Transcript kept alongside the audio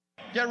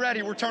Get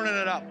ready, we're turning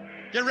it up.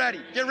 Get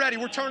ready,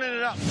 we're turning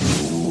it up.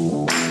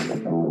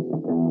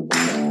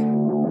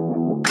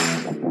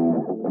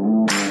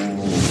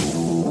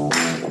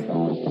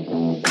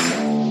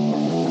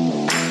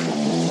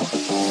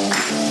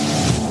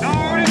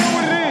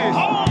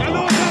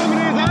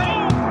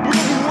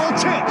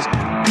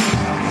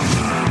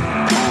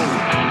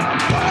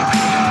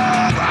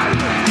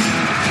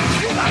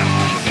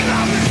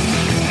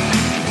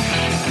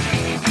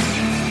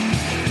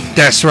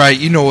 That's right.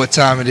 You know what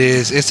time it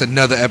is. It's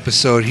another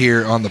episode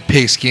here on the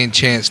Pigskin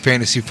Chance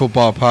Fantasy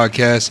Football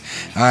Podcast.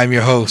 I'm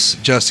your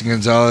host, Justin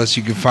Gonzalez.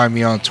 You can find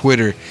me on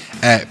Twitter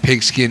at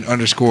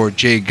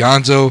pigskin_J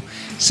Gonzo.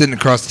 Sitting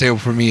across the table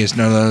from me is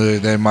none other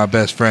than my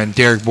best friend,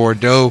 Derek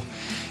Bordeaux.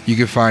 You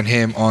can find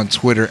him on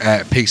Twitter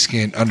at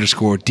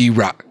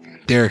pigskin_D-Rock.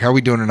 Derek, how we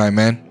doing tonight,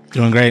 man?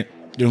 Doing great.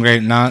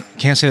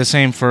 Can't say the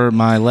same for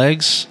my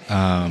legs.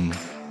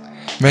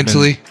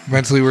 Mentally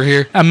we're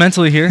here. I'm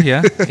mentally here,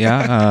 yeah.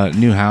 Yeah.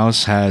 New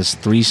house has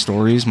 3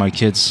 stories. My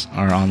kids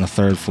are on the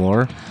 3rd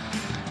floor.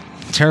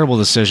 Terrible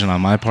decision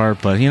on my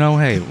part, but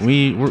hey,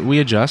 we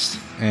adjust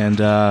and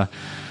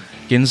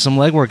getting some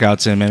leg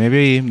workouts in, man.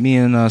 Maybe me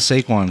and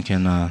Saquon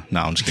can. No,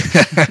 I'm just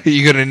kidding.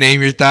 You gonna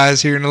name your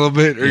thighs here in a little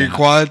bit or your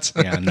quads?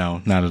 Yeah,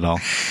 no, not at all.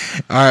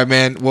 All right,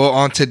 man. Well,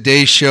 on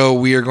today's show,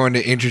 we are going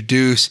to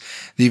introduce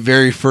the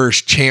very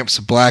first Champs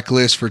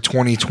Blacklist for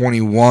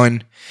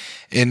 2021.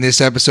 In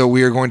this episode,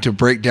 we are going to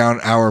break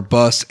down our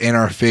busts and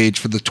our fades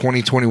for the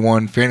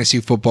 2021 fantasy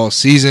football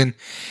season.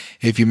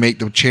 If you make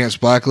the Champs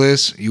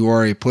Blacklist, you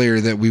are a player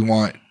that we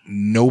want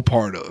no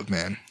part of,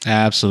 man.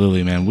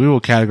 Absolutely, man. We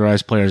will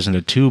categorize players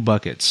into 2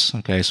 buckets.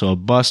 Okay, so a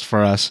bust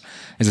for us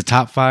is a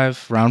top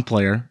 5 round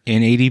player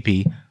in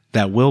ADP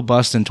that will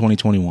bust in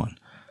 2021.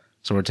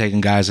 So we're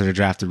taking guys that are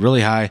drafted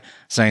really high,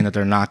 saying that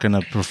they're not going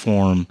to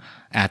perform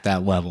at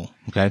that level.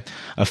 Okay,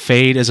 a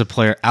fade is a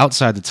player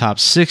outside the top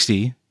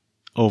 60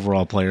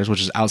 overall players, which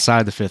is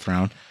outside the 5th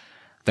round,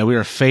 that we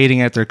are fading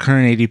at their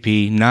current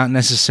ADP, not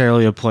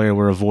necessarily a player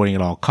we're avoiding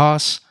at all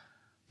costs,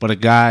 but a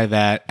guy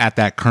that at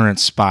that current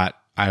spot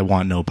I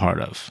want no part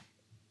of.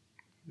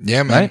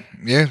 Yeah, man. Right?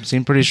 Yeah.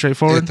 Seem pretty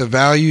straightforward. If the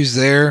value's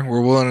there,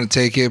 we're willing to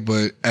take it,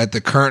 but at the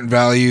current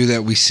value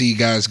that we see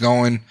guys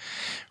going,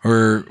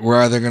 we're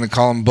either going to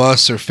call them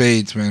busts or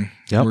fades, man.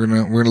 Yep. We're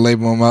gonna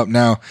label them up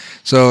now.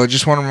 So I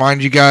just want to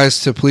remind you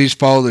guys to please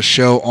follow the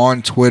show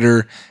on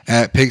Twitter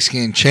at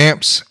Pigskin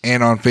Champs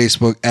and on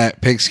Facebook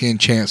at Pigskin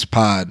Champs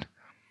Pod.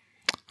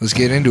 Let's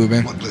get into it,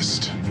 man. What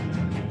list?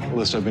 A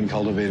list I've been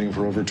cultivating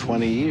for over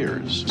 20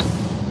 years.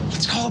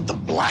 Let's call it the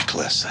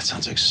Blacklist. That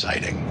sounds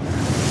exciting.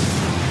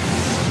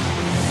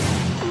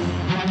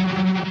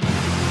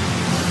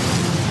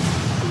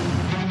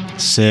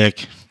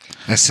 Sick.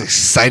 That's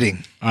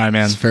exciting. All right,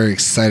 man. It's very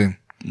exciting.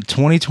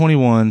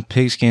 2021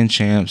 Pigskin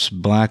Champs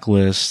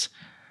Blacklist.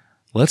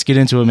 Let's get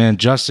into it, man.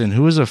 Justin,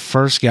 who is the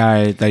first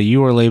guy that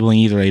you are labeling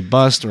either a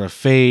bust or a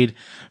fade?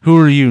 Who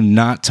are you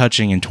not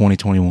touching in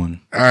 2021?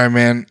 All right,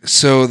 man.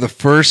 So the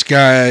first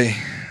guy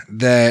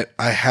that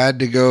I had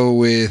to go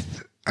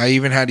with, I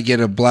even had to get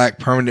a black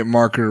permanent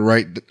marker to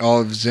write all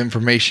of his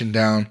information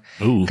down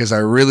because I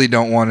really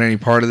don't want any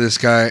part of this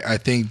guy. I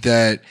think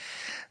that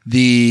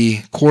the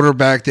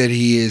quarterback that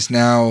he is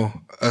now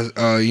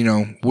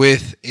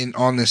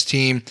on this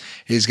team,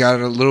 he's got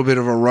a little bit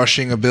of a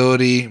rushing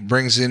ability,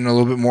 brings in a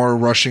little bit more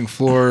rushing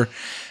floor.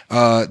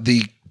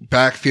 The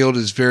backfield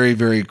is very,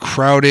 very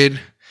crowded.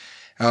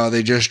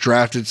 They just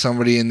drafted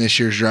somebody in this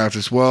year's draft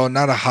as well.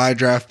 Not a high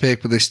draft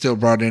pick, but they still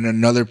brought in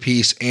another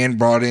piece and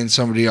brought in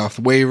somebody off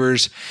the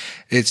waivers.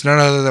 It's none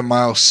other than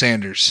Miles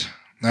Sanders.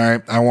 All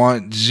right. I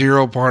want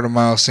zero part of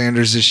Miles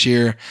Sanders this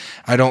year.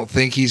 I don't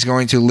think he's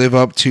going to live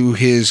up to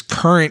his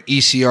current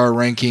ECR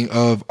ranking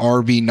of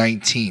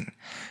RB19.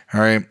 All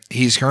right.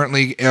 He's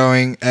currently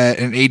going at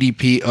an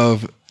ADP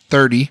of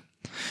 30,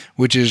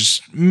 which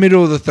is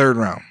middle of the 3rd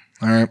round.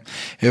 All right.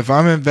 If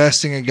I'm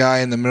investing a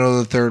guy in the middle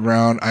of the 3rd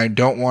round, I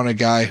don't want a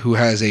guy who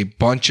has a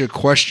bunch of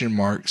question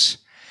marks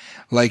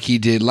like he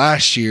did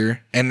last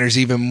year. And there's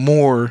even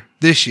more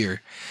this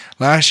year.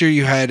 Last year,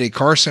 you had a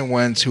Carson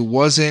Wentz who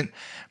wasn't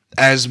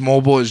as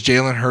mobile as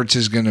Jalen Hurts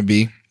is going to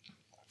be.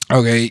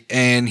 Okay.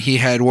 And he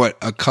had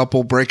a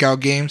couple breakout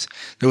games.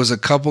 There was a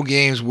couple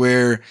games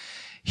where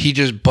he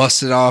just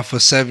busted off a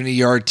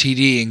 70-yard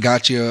TD and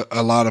got you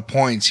a lot of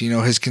points.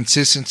 His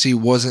consistency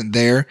wasn't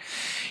there.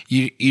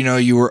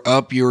 You were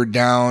up, you were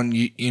down,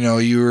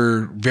 you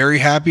were very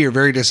happy or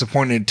very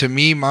disappointed. To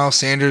me, Miles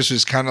Sanders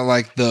was kind of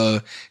like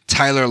the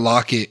Tyler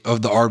Lockett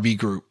of the RB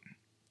group.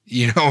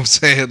 You know what I'm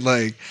saying?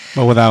 Like,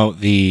 but without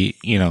the,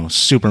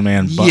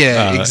 Superman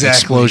exactly.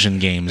 explosion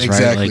games,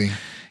 exactly. Right? Like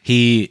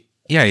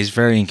he's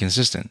very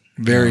inconsistent.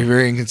 Very,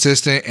 very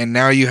inconsistent. And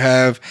now you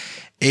have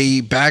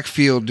a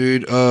backfield,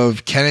 dude,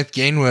 of Kenneth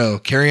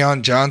Gainwell,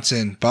 Kerryon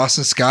Johnson,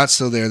 Boston Scott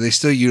still there. They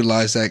still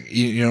utilize that,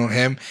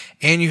 him.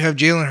 And you have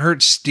Jalen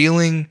Hurts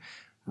stealing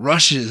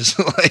rushes.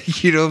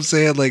 You know what I'm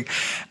saying? Like,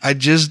 I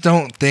just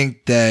don't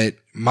think that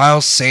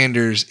Miles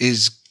Sanders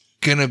is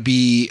going to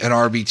be an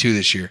RB2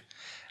 this year.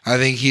 I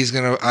think he's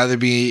going to either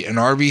be an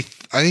I think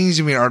he's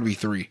going to be an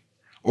RB3.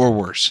 or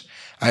worse.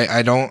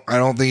 I don't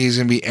think he's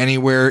going to be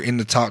anywhere in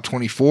the top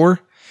 24.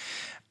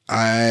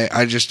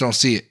 I just don't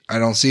see it. I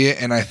don't see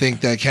it. And I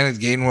think that Kenneth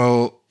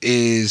Gainwell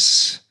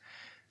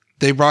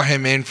they brought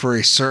him in for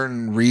a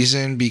certain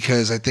reason,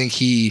 because I think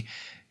he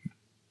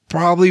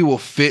probably will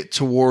fit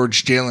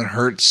towards Jalen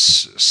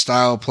Hurts'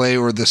 style play,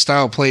 or the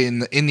style play in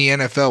the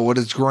NFL, what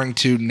it's growing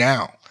to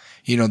now,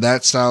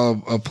 that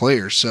style of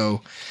player.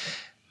 So,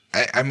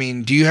 I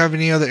mean, do you have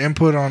any other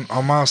input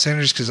on Miles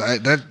Sanders? Because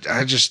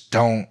I just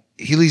don't.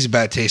 He leaves a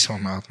bad taste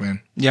in my mouth,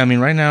 man. Yeah, I mean,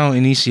 right now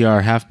in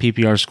ECR, half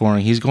PPR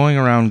scoring, he's going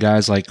around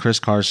guys like Chris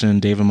Carson,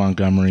 David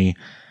Montgomery,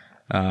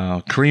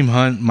 Kareem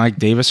Hunt, Mike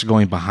Davis are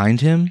going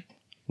behind him,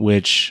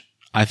 which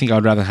I think I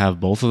would rather have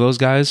both of those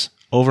guys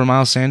over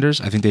Miles Sanders.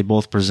 I think they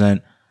both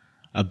present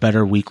a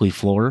better weekly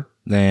floor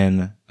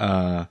than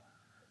Miles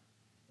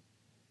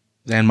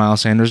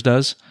Sanders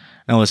does.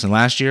 Now, listen,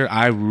 last year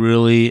I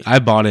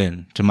bought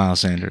in to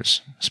Miles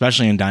Sanders,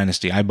 especially in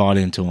Dynasty. I bought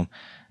into him.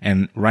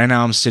 And right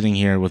now I'm sitting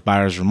here with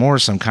buyer's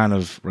remorse. I'm kind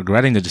of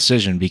regretting the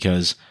decision,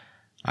 because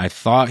I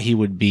thought he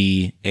would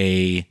take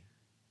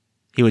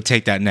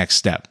that next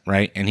step,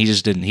 right? And he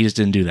just didn't. He just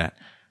didn't do that.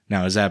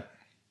 Now, is that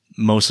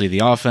mostly the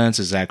offense?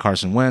 Is that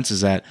Carson Wentz?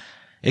 Is that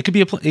it could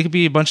be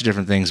a bunch of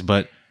different things,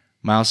 but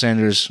Miles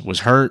Sanders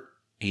was hurt.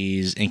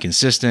 He's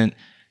inconsistent.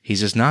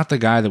 He's just not the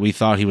guy that we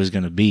thought he was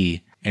going to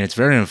be. And it's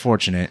very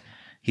unfortunate.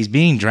 He's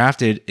being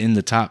drafted in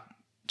the top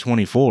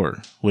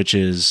 24, which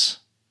is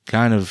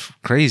kind of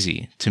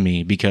crazy to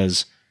me,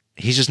 because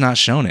he's just not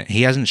shown it.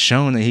 He hasn't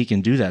shown that he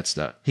can do that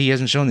stuff. He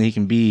hasn't shown that he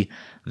can be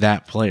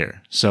that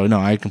player. So no,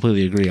 I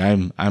completely agree.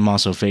 I'm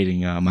also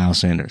fading Miles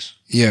Sanders.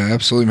 Yeah,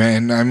 absolutely,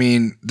 man. I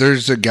mean,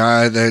 there's a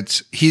guy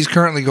he's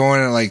currently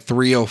going at like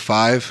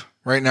 305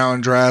 right now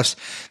in drafts.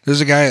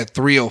 There's a guy at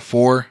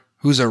 304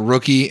 who's a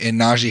rookie in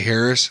Najee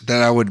Harris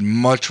that I would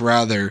much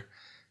rather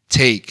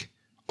take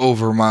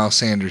over Miles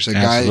Sanders,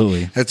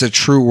 Absolutely. Guy that's a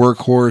true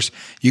workhorse.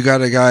 You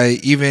got a guy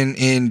even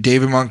in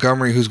David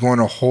Montgomery who's going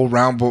a whole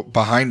round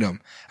behind him.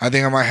 I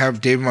think I might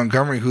have David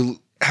Montgomery, who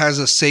has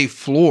a safe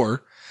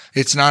floor.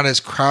 It's not as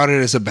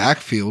crowded as a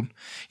backfield,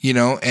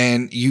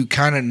 and you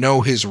kind of know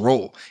his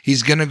role.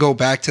 He's going to go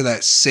back to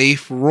that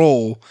safe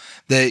role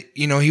that,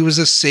 he was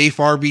a safe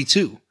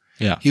RB2.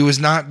 Yeah. He was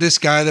not this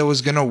guy that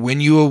was going to win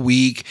you a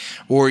week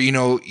or,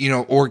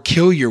 or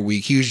kill your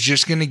week. He was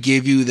just going to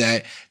give you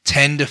that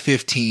 10 to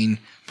 15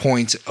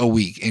 points a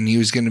week, and he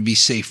was going to be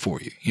safe for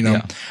you.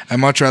 Yeah. I'd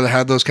much rather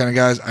have those kind of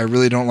guys. I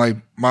really don't like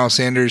Miles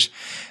Sanders.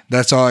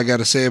 That's all I got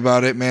to say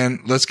about it, man.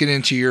 Let's get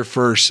into your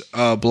first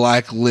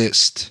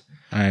blacklist.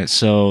 All right.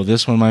 So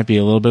this one might be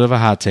a little bit of a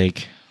hot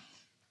take.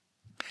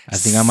 I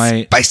think I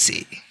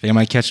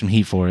might catch some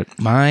heat for it.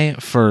 My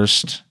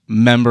first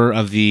member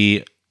of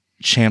the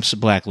Champs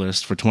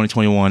Blacklist for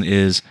 2021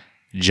 is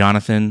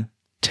Jonathan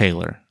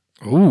Taylor.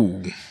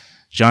 Ooh.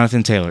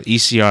 Jonathan Taylor,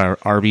 ECR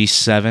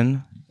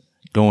RB7,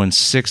 going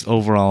 6th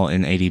overall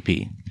in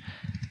ADP.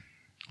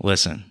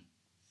 Listen,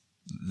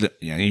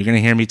 you're going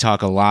to hear me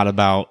talk a lot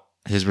about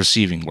his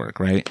receiving work,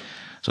 right?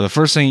 So the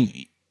first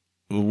thing,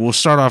 we'll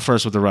start off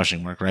first with the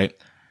rushing work, right?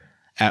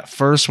 At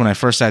first, when I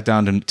first sat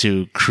down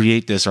to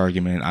create this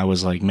argument, I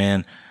was like,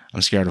 man,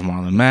 I'm scared of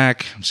Marlon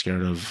Mack. I'm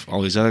scared of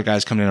all these other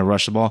guys coming in to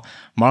rush the ball.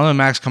 Marlon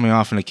Mack's coming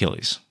off an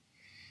Achilles,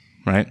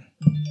 right?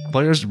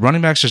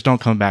 Running backs just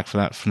don't come back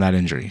from that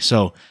injury.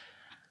 So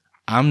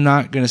I'm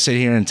not going to sit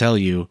here and tell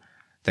you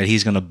that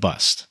he's going to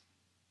bust,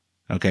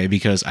 okay?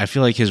 Because I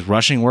feel like his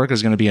rushing work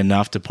is going to be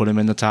enough to put him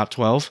in the top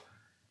 12.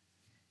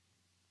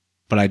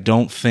 But I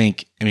don't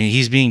think,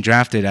 he's being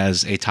drafted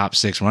as a top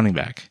 6 running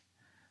back.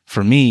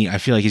 For me, I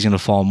feel like he's going to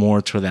fall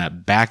more to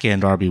that back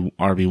end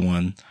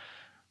RB1,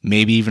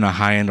 maybe even a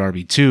high end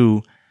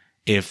RB2,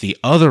 if the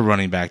other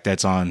running back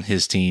that's on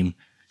his team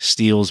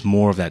steals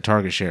more of that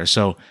target share.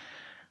 So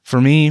for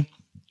me,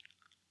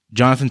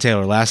 Jonathan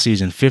Taylor last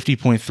season,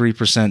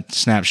 50.3%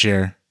 snap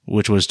share,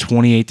 which was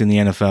 28th in the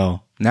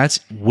NFL. And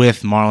that's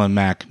with Marlon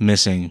Mack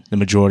missing the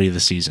majority of the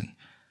season.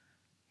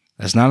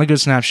 That's not a good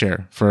snap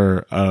share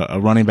for a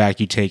running back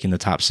you take in the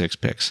top 6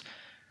 picks.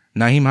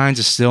 Nyheim Hines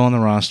is still on the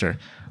roster.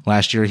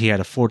 Last year, he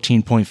had a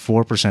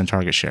 14.4%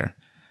 target share.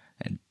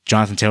 And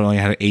Jonathan Taylor only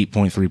had an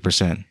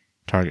 8.3%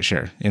 target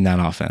share in that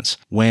offense.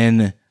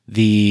 When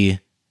the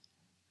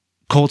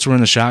Colts were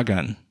in the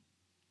shotgun,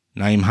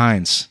 Nyheim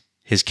Hines,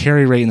 his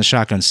carry rate in the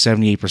shotgun is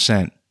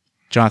 78%.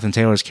 Jonathan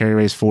Taylor's carry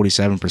rate is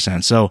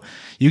 47%. So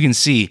you can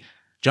see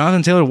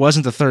Jonathan Taylor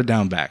wasn't the third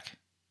down back.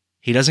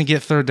 He doesn't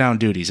get third down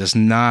duties. That's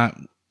not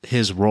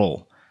his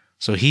role.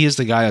 So he is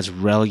the guy that's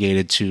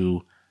relegated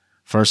to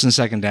first and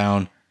second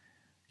down,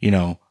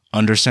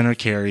 under center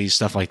carries,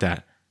 stuff like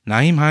that.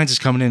 Nyheim Hines is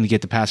coming in to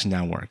get the passing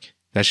down work.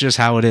 That's just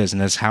how it is,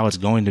 and that's how it's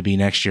going to be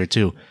next year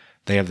too.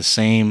 They have the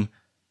same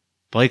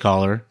play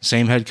caller,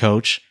 same head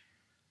coach.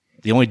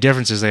 The only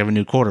difference is they have a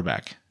new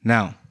quarterback.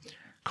 Now,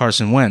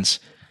 Carson Wentz,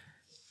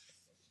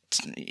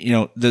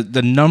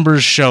 the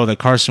numbers show that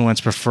Carson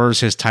Wentz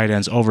prefers his tight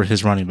ends over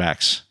his running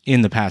backs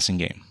in the passing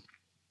game.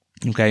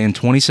 Okay, in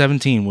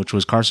 2017, which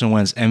was Carson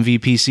Wentz's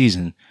MVP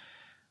season,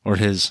 or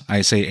his,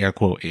 I say air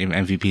quote,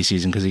 MVP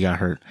season because he got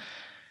hurt.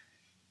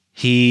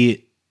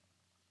 The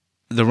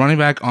running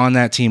back on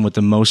that team with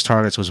the most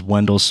targets was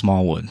Wendell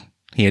Smallwood.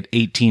 He had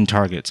 18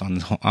 targets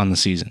on the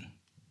season.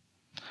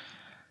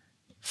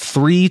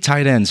 3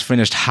 tight ends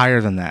finished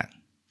higher than that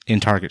in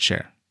target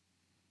share.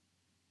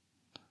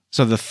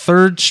 So the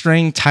third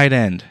string tight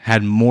end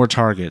had more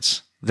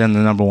targets than the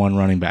number 1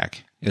 running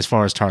back as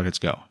far as targets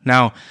go.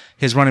 Now,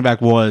 his running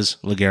back was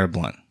LeGarrette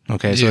Blount.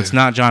 Okay, so it's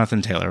not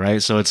Jonathan Taylor,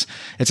 right? So it's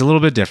a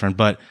little bit different,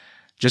 but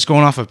just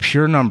going off of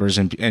pure numbers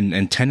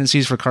and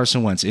tendencies for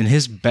Carson Wentz, in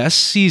his best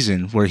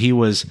season where he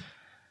was,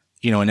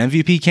 an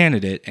MVP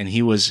candidate and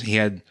he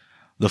had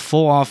the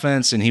full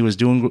offense and he was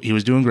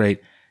doing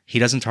great, he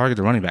doesn't target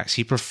the running backs.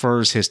 He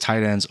prefers his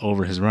tight ends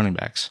over his running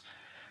backs.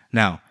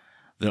 Now,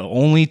 the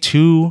only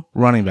 2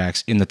 running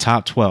backs in the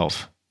top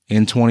 12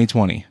 in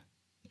 2020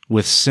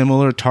 with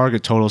similar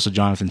target totals to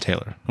Jonathan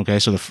Taylor. Okay,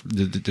 so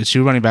the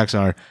 2 running backs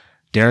are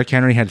Derrick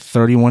Henry had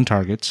 31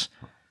 targets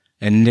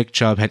and Nick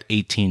Chubb had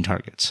 18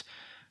 targets.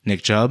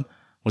 Nick Chubb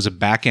was a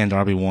back-end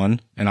RB1,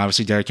 and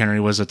obviously Derrick Henry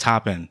was a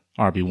top-end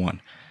RB1.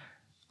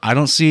 I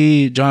don't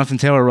see Jonathan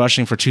Taylor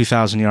rushing for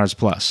 2,000 yards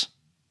plus.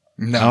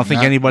 No, I don't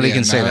think anybody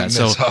can say that.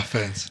 So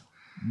offense.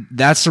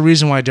 That's the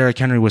reason why Derrick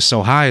Henry was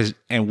so high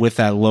and with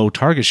that low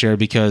target share,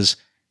 because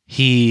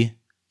he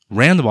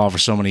ran the ball for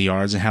so many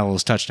yards and had all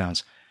those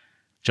touchdowns.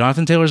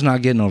 Jonathan Taylor's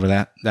not getting over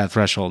that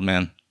threshold,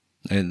 man.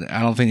 And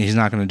I don't think he's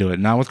not going to do it.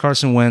 Not with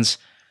Carson Wentz.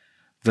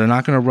 They're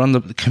not going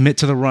to commit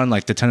to the run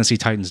like the Tennessee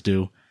Titans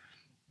do.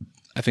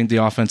 I think the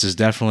offense is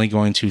definitely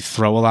going to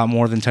throw a lot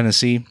more than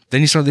Tennessee.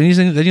 Then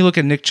you look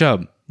at Nick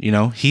Chubb.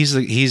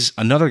 He's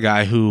another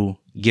guy who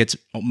gets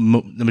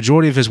the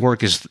majority of his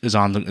work is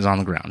on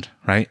the ground,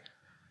 right?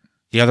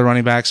 The other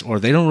running backs, or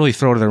they don't really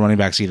throw to their running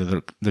backs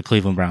either. The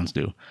Cleveland Browns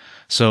do.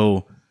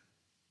 So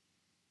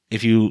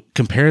if you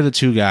compare the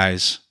 2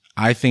 guys,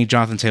 I think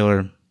Jonathan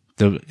Taylor,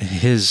 the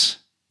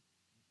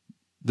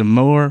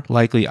more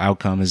likely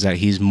outcome is that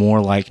he's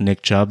more like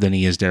Nick Chubb than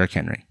he is Derrick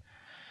Henry.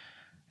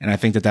 And I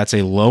think that that's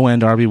a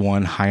low-end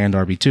RB1, high-end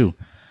RB2.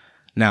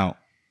 Now,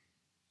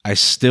 I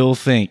still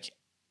think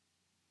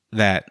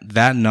that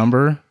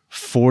number,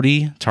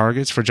 40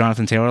 targets for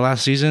Jonathan Taylor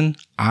last season,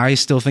 I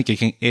still think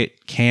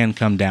it can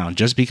come down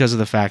just because of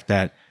the fact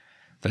that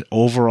the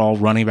overall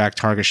running back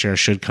target share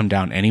should come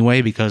down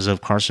anyway because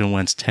of Carson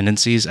Wentz's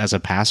tendencies as a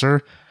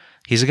passer.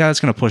 He's a guy that's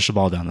going to push the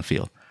ball down the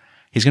field.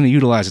 He's going to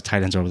utilize the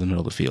tight ends over the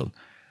middle of the field.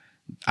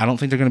 I don't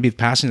think they're going to be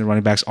passing the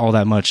running backs all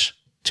that much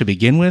to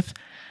begin with.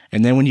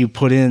 And then if you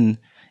put in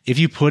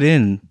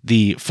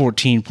the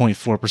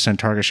 14.4%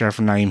 target share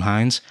for Nyheim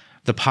Hines,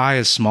 the pie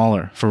is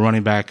smaller for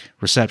running back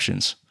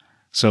receptions.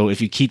 So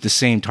if you keep the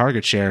same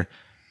target share,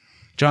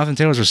 Jonathan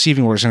Taylor's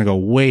receiving work is going to go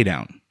way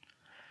down.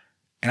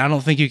 And I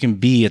don't think you can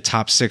be a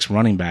top 6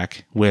 running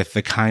back with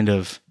the kind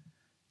of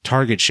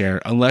target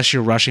share unless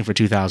you're rushing for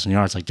 2,000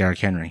 yards like Derrick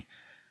Henry.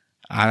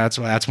 That's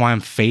why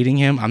I'm fading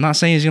him. I'm not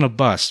saying he's going to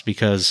bust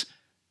because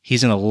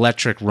he's an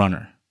electric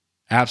runner.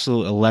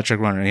 Absolute electric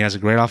runner. And he has a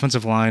great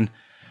offensive line.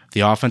 The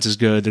offense is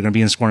good. They're going to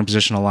be in scoring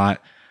position a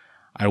lot.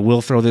 I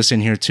will throw this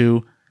in here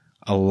too.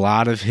 A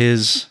lot of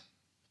his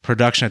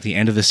production at the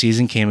end of the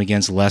season came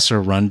against lesser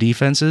run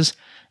defenses,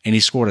 and he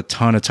scored a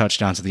ton of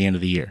touchdowns at the end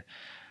of the year.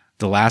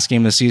 The last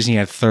game of the season, he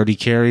had 30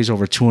 carries,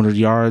 over 200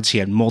 yards. He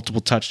had multiple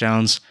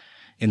touchdowns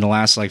in the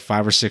last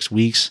 5 or 6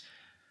 weeks.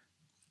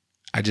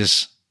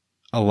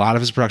 A lot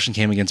of his production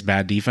came against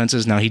bad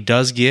defenses. Now, he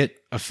does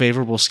get a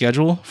favorable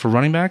schedule for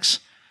running backs,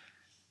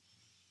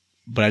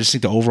 but I just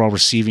think the overall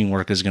receiving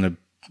work is going to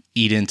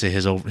eat into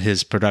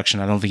his production.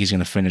 I don't think he's going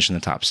to finish in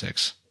the top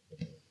 6.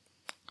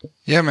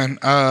 Yeah, man.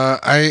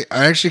 I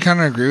actually kind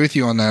of agree with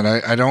you on that.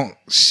 I don't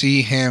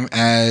see him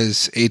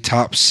as a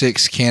top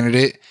 6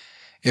 candidate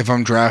if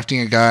I'm drafting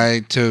a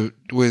guy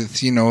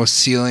with a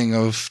ceiling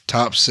of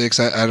top 6.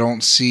 I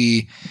don't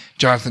see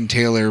Jonathan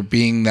Taylor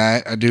being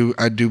that. I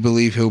do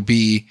believe he'll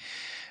be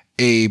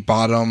a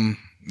bottom,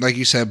 like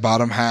you said,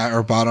 bottom hat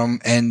or bottom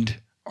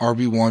end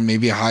RB1,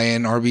 maybe a high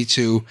end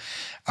RB2.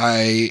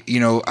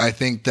 I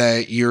think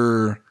that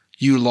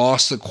you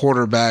lost the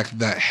quarterback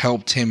that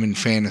helped him in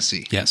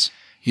fantasy. Yes.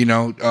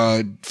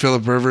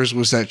 Phillip Rivers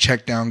was that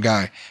check down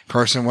guy.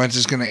 Carson Wentz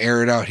is going to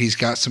air it out. He's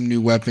got some new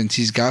weapons.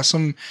 He's got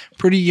some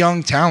pretty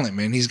young talent,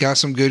 man. He's got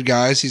some good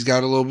guys. He's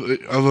got a little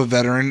bit of a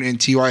veteran in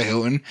T.Y.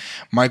 Hilton,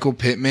 Michael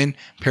Pittman,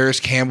 Paris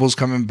Campbell's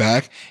coming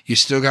back. You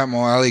still got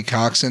Mo Alley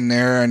Cox in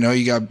there. I know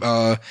you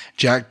got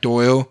Jack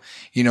Doyle.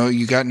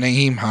 You got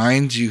Nyheim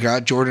Hines. You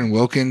got Jordan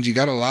Wilkins. You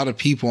got a lot of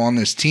people on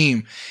this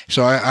team.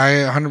 So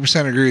I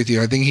 100% agree with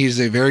you. I think he's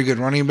a very good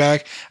running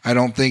back. I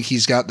don't think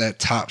he's got that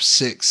top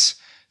 6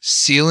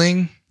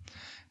 ceiling,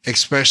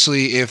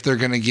 especially if they're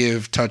going to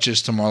give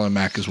touches to Marlon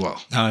Mack as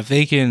well. Now, if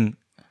they can,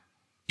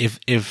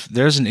 if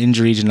there's an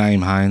injury to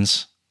Nyheim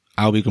Hines,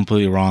 I'll be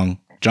completely wrong.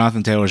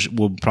 Jonathan Taylor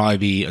will probably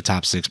be a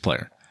top 6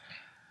 player,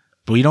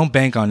 but we don't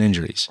bank on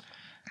injuries.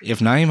 If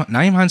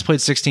Nyheim Hines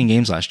played 16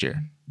 games last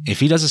year,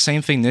 if he does the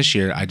same thing this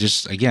year, I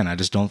just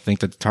don't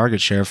think that the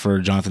target share for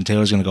Jonathan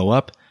Taylor is going to go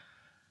up.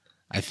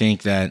 I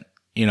think that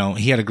he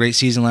had a great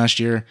season last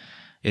year.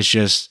 It's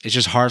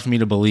just hard for me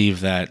to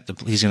believe that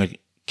he's going to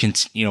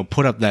can,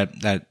 put up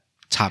that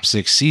top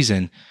 6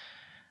 season.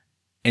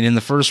 And in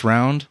the first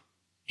round,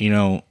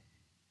 I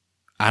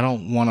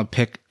don't want to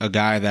pick a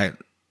guy that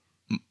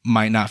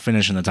might not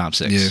finish in the top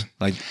 6. Yeah.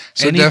 Like,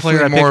 So any definitely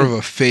player I more pick, of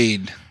a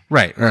fade.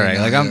 right.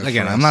 now, Like,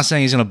 yeah, I'm not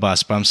saying he's going to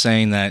bust, but I'm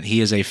saying that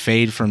he is a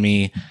fade for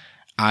me.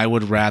 I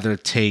would rather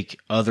take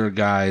other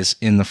guys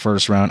in the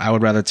first round. I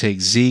would rather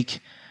take Zeke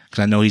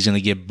because I know he's going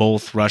to get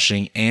both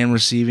rushing and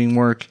receiving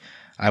work.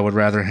 I'd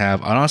rather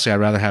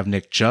have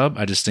Nick Chubb.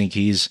 I just think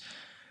he's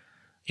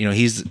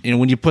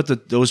when you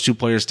put those two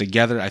players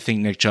together, I think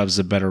Nick Chubb's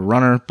the better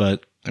runner.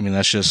 But I mean,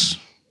 that's just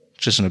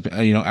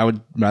I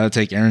would rather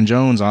take Aaron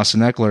Jones,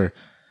 Austin Eckler.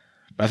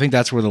 But I think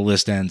that's where the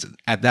list ends.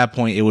 At that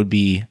point, it would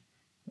be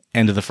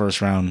end of the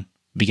first round,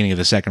 beginning of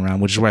the second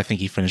round, which is where I think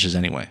he finishes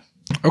anyway.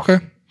 Okay,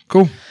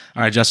 cool.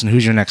 All right, Justin,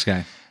 who's your next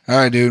guy? All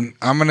right, dude.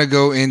 I'm going to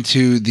go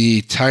into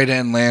the tight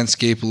end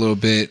landscape a little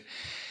bit.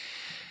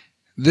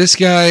 This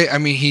guy, I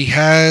mean, he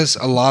has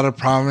a lot of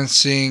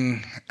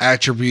promising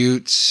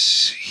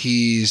attributes.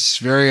 He's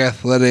very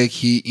athletic.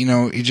 He's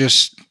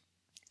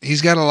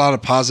got a lot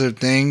of positive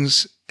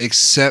things,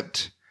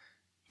 except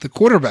the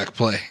quarterback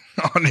play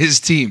on his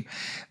team.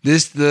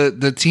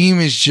 The team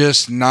is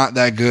just not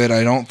that good.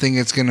 I don't think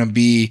it's going to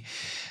be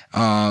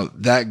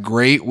that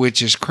great,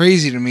 which is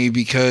crazy to me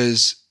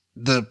because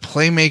the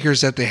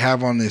playmakers that they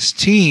have on this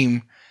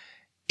team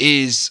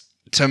is,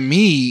 to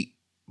me,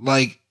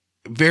 like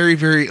very,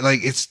 very,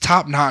 like it's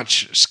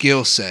top-notch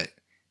skill set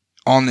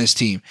on this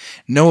team.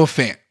 Noah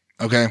Fant,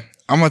 okay?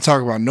 I'm going to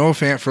talk about Noah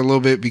Fant for a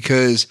little bit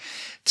because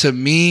to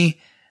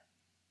me,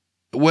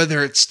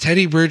 whether it's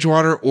Teddy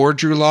Bridgewater or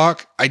Drew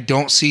Lock, I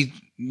don't see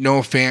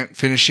Noah Fant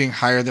finishing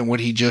higher than what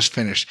he just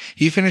finished.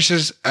 He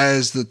finishes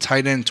as the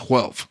tight end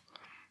 12,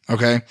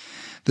 okay?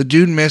 The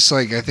dude missed,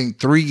 like, I think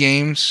 3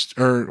 games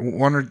or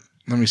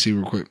let me see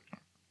real quick.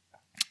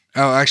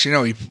 Oh, actually,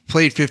 no, he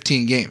played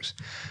 15 games,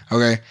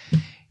 okay?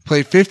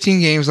 Played 15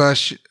 games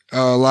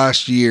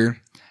last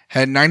year,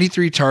 had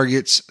 93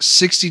 targets,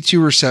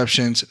 62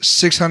 receptions,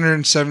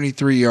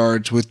 673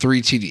 yards with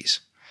 3 TDs.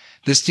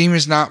 This team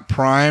is not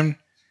primed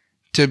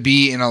to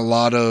be in a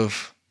lot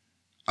of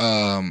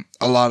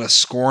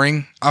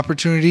scoring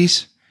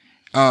opportunities.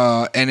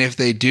 And if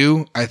they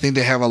do, I think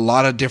they have a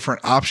lot of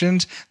different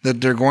options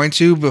that they're going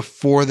to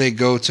before they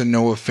go to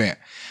Noah Fant.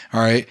 All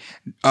right.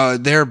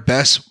 Their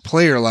best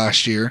player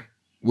last year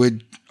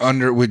with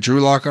Drew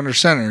Lock under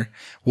center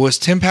was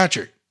Tim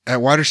Patrick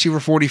at wide receiver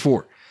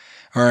 44.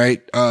 All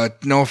right.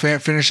 Noah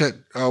Fant finished at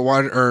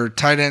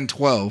tight end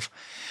 12,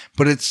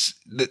 but it's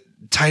the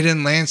tight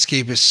end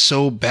landscape is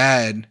so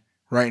bad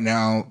right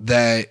now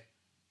that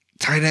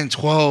tight end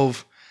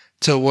 12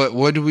 to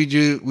what did we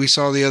do? We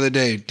saw the other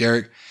day,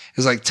 Derek,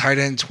 is like tight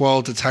end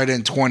 12 to tight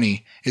end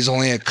 20 is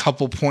only a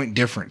couple point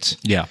difference.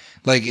 Yeah.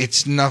 Like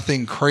it's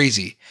nothing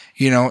crazy,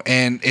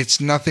 and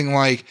it's nothing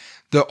like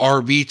the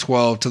RB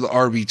 12 to the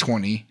RB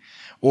 20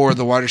 or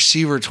the wide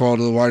receiver 12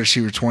 to the wide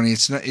receiver 20.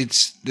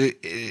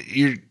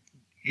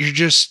 You're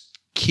just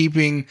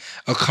keeping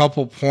a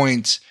couple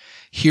points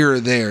here or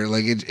there.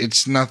 Like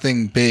it's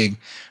nothing big.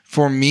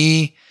 For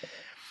me,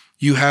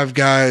 you have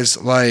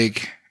guys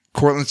like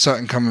Cortland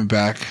Sutton coming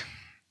back.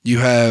 You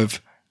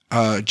have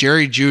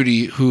Jerry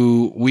Jeudy,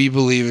 who we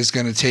believe is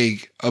going to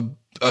take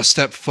a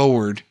step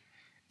forward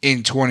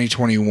in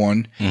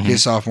 2021,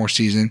 his sophomore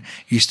season.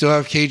 You still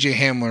have KJ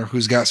Hamler,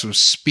 who's got some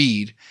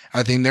speed.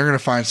 I think they're going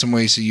to find some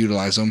ways to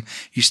utilize him.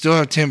 You still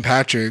have Tim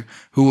Patrick,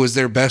 who was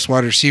their best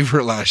wide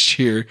receiver last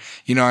year.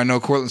 I know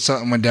Cortland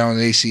Sutton went down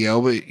with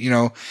ACL, but,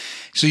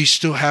 so you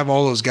still have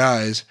all those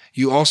guys.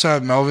 You also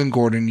have Melvin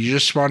Gordon. You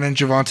just brought in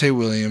Javonte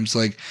Williams.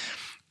 Like,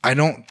 I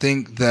don't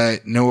think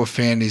that Noah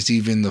Fant is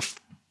even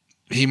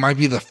he might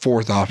be the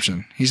 4th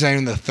option. He's not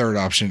even the 3rd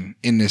option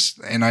in this.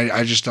 And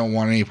I just don't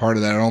want any part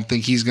of that. I don't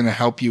think he's going to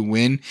help you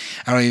win.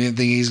 I don't even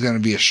think he's going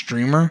to be a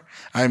streamer.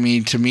 I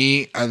mean, to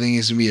me, I think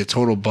he's going to be a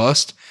total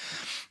bust.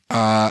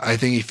 I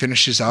think he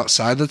finishes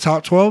outside the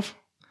top 12.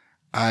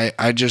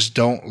 I just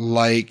don't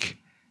like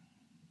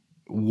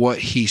what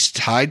he's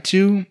tied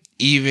to,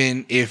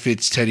 even if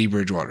it's Teddy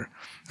Bridgewater.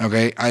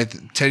 Okay.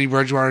 Teddy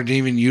Bridgewater didn't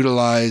even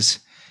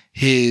utilize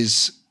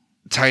his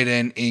tight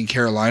end in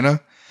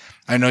Carolina.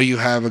 I know you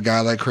have a guy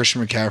like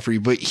Christian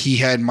McCaffrey, but he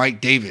had Mike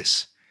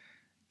Davis,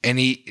 and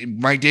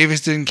Mike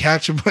Davis didn't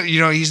catch him. But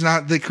he's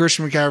not the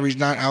Christian McCaffrey. He's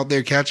not out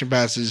there catching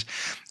passes.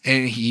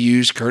 And he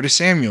used Curtis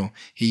Samuel.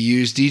 He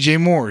used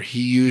DJ Moore. He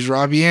used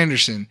Robbie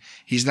Anderson.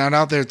 He's not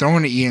out there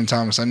throwing to Ian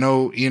Thomas. I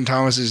know Ian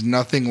Thomas is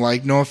nothing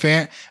like Noah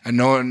Fant. I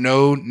know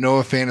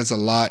Noah Fant is a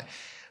lot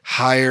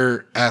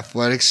higher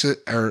athleticism.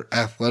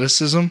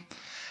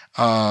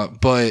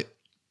 But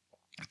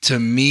to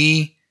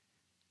me,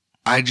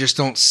 I just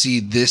don't see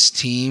this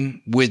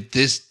team with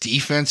this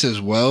defense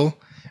as well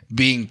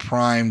being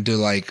primed to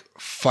like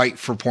fight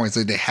for points.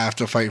 Like they have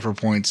to fight for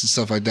points and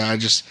stuff like that.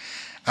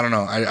 I don't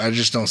know. I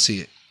just don't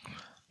see it.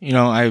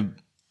 I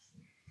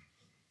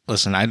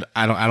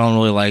don't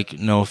really like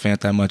Noah Fant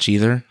that much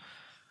either,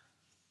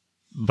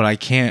 but I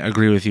can't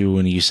agree with you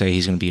when you say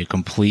he's going to be a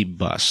complete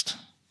bust.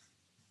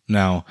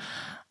 Now,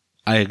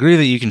 I agree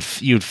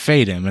that you'd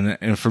fade him,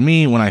 and for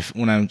me, when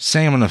I'm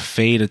saying I'm going to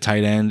fade a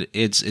tight end,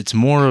 it's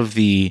more of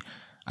the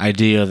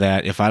idea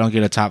that if I don't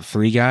get a top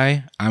 3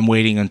 guy, I'm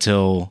waiting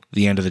until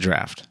the end of the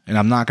draft, and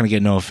I'm not going to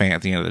get Noah Fant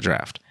at the end of the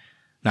draft.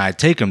 Now I'd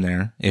take him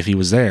there if he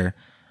was there,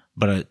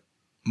 but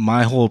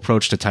my whole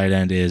approach to tight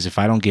end is if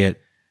I don't get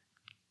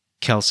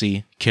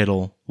Kelsey,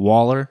 Kittle,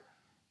 Waller,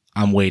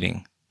 I'm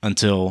waiting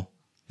until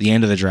the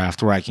end of the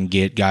draft where I can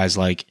get guys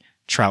like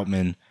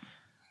Troutman,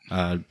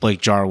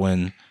 Blake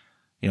Jarwin,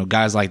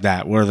 guys like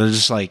that, where they're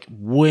just like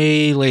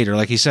way later.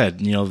 Like he said,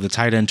 the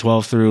tight end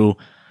 12 through,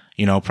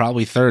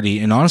 probably 30.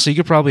 And honestly, you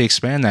could probably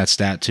expand that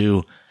stat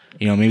to,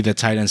 maybe the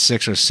tight end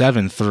 6 or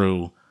 7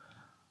 through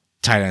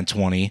tight end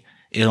 20.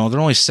 They're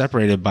only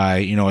separated by,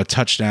 a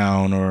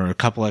touchdown or a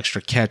couple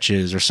extra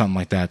catches or something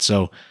like that.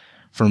 So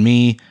for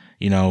me,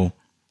 Fant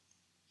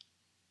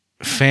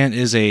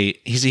is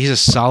he's a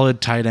solid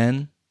tight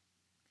end,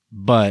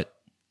 but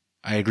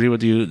I agree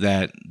with you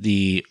that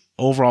the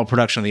overall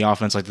production of the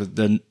offense, like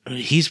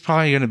he's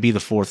probably going to be the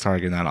 4th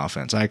target in that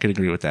offense. I could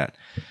agree with that.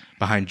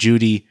 Behind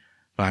Judy,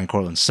 behind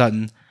Cortland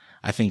Sutton,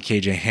 I think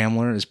KJ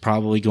Hamler is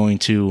probably going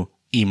to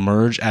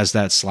emerge as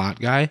that slot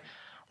guy,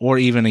 or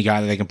even a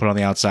guy that they can put on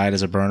the outside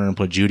as a burner and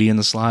put Judy in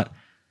the slot.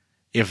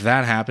 If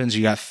that happens,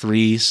 you got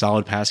 3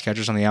 solid pass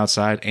catchers on the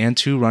outside and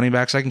 2 running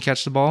backs that can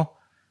catch the ball.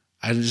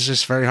 It's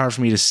just very hard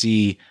for me to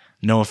see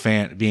Noah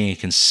Fant being a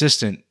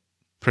consistent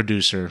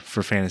producer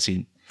for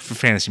fantasy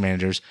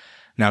managers.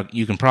 Now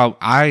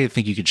I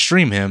think you could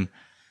stream him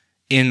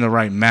in the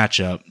right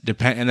matchup,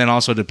 and then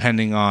also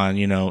depending on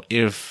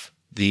if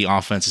the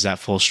offense is at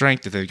full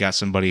strength, if they've got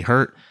somebody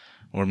hurt,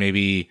 or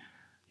maybe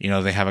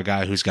they have a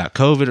guy who's got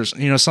COVID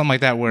or something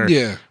like that, where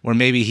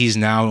maybe he's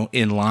now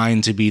in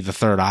line to be the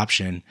 3rd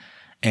option.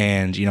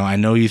 And I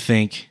know you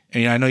think,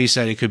 I know you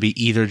said it could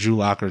be either Drew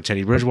Lock or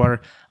Teddy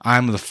Bridgewater.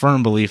 I'm of the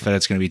firm belief that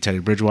it's going to be Teddy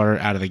Bridgewater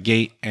out of the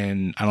gate,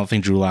 and I don't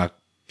think Drew Lock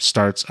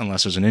starts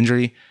unless there's an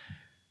injury.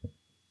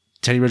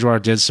 Teddy Bridgewater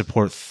did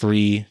support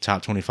 3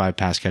 top 25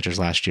 pass catchers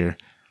last year.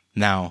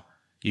 Now,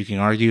 you can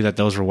argue that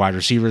those were wide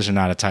receivers and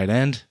not a tight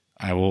end.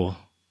 I will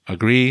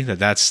agree that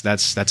that's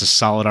a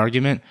solid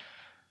argument.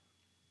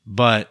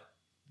 But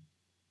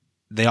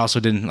they also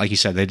didn't, like you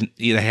said,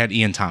 they had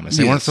Ian Thomas.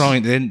 They weren't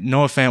throwing.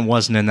 Noah Fant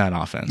wasn't in that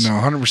offense. No,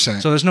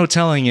 100%. So there's no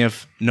telling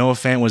if Noah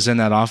Fant was in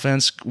that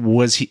offense.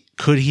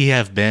 Could he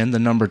have been the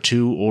number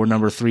 2 or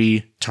number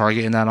 3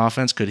 target in that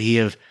offense? Could he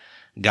have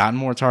gotten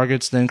more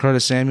targets than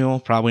Curtis Samuel?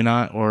 Probably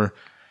not. Or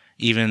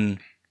even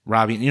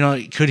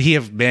Robbie. Could he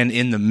have been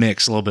in the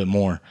mix a little bit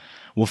more?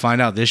 We'll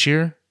find out this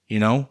year.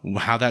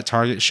 How that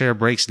target share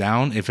breaks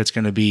down. If it's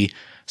going to be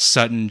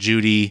Sutton,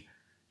 Judy,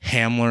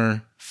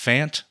 Hamler,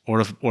 Fant,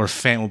 or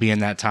Fant will be in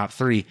that top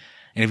 3.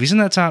 And if he's in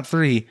that top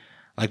 3,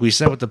 like we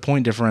said with the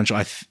point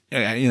differential,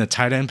 in the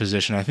tight end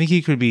position, I think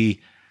he could be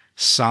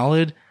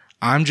solid.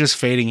 I'm just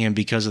fading him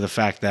because of the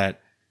fact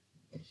that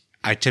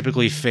I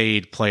typically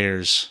fade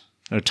players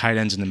or tight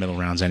ends in the middle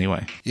rounds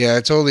anyway. Yeah,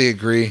 I totally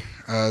agree.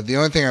 The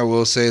only thing I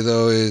will say,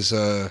 though, is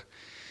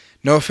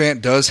Noah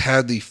Fant does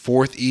have the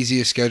 4th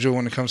easiest schedule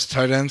when it comes to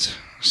tight ends.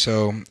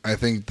 So I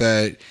think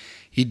that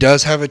he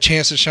does have a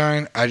chance to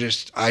shine. I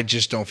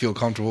just don't feel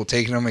comfortable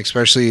taking him,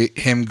 especially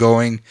him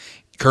going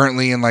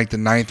currently in like the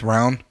 9th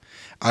round.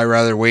 I'd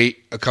rather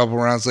wait a couple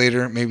rounds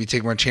later, maybe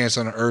take my chance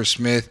on an Irv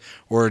Smith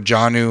or a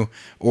Jonnu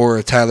or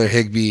a Tyler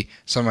Higbee,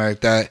 something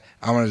like that.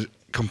 I'm going to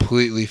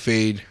completely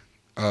fade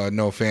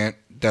Noah Fant.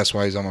 That's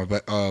why he's on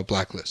my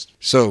blacklist.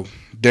 So,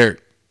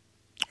 Derek,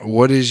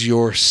 what is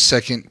your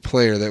second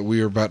player that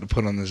we are about to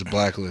put on this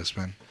blacklist,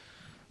 man?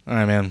 All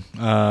right, man.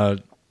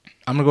 I'm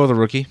going to go with a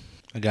rookie,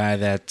 a guy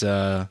that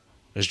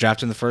was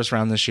drafted in the 1st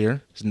round this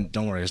year.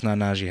 Don't worry, it's not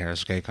Najee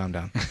Harris, okay? Calm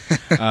down.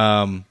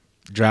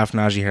 Draft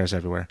Najee Harris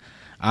everywhere.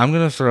 I'm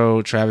going to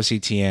throw Travis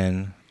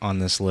Etienne on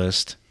this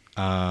list.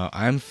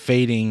 I'm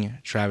fading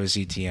Travis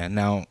Etienne.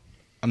 Now,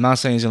 I'm not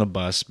saying he's going to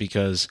bust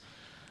because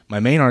my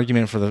main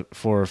argument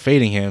for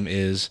fading him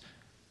is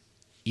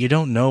you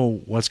don't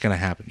know what's going to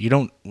happen.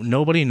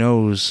 Nobody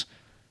knows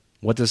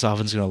what this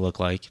offense is going to look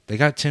like. They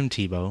got Tim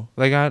Tebow.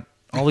 They got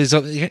all these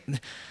other.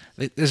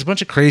 There's a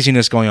bunch of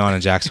craziness going on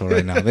in Jacksonville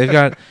right now. They've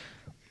got.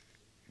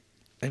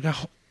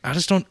 I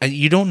just don't.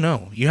 You don't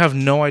know. You have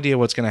no idea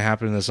what's going to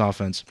happen in this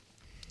offense.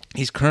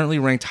 He's currently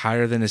ranked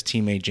higher than his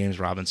teammate James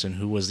Robinson,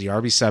 who was the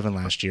RB7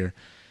 last year,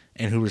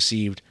 and who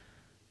received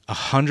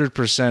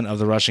 100% of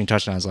the rushing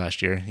touchdowns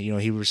last year.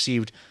 He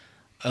received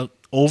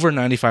over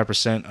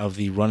 95% of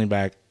the running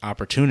back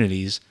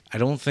opportunities. I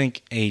don't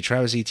think a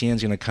Travis Etienne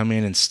is going to come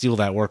in and steal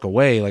that work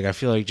away. Like, I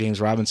feel like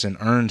James Robinson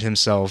earned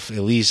himself at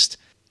least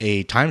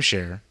a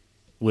timeshare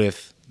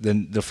with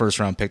the first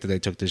round pick that they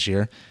took this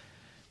year.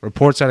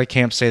 Reports out of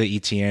camp say that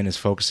Etienne is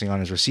focusing on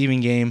his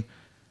receiving game.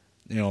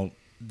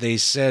 They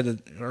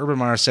said, Urban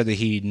Meyer said that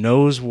he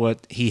knows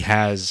what he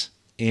has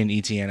in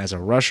Etienne as a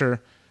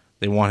rusher.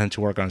 They want him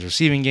to work on his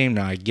receiving game.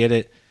 Now, I get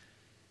it.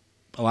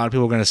 A lot of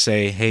people are going to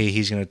say, hey,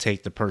 he's going to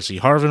take the Percy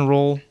Harvin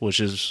role,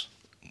 which was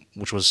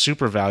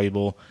super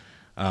valuable.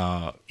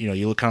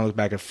 You look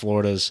back at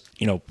Florida's,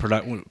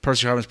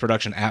 Percy Harvin's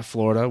production at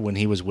Florida when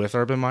he was with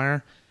Urban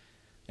Meyer,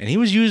 and he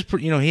was used.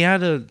 He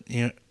had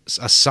a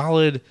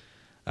solid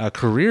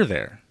career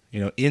there.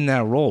 In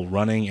that role,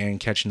 running and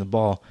catching the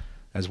ball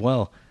as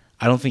well.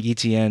 I don't think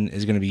ETN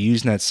is going to be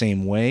used in that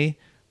same way,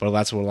 but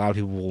that's what a lot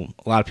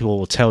of people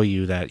will tell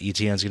you, that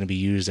ETN is going to be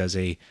used as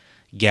a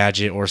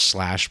gadget or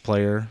slash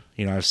player.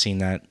 I've seen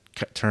that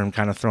term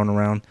kind of thrown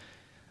around.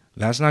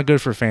 That's not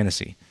good for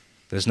fantasy.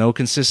 There's no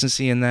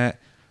consistency in that.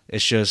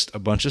 It's just a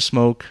bunch of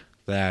smoke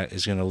that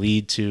is going to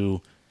lead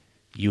to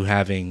you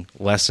having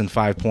less than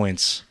 5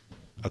 points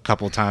a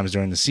couple of times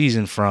during the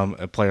season from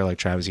a player like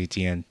Travis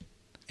Etienne.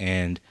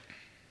 And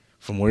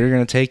from where you're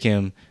going to take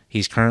him,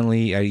 he's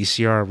currently at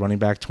ECR running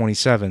back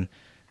 27,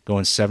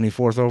 going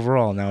 74th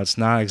overall. Now, it's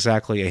not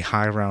exactly a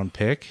high round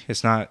pick.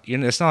 It's not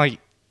like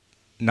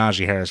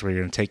Najee Harris where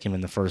you're going to take him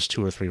in the first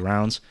 2 or 3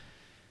 rounds.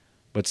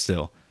 But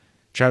still,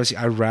 Travis,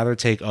 I'd rather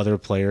take other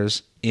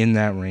players in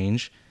that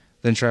range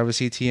than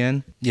Travis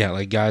Etienne. Yeah,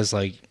 like guys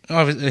like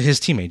his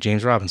teammate,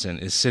 James Robinson,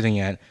 is sitting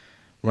at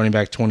running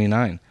back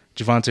 29.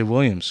 Javonte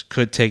Williams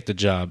could take the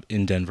job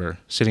in Denver,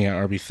 sitting at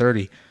RB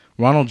 30.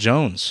 Ronald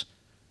Jones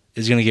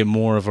is going to get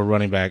more of a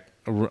running back,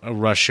 a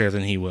rush share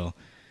than he will.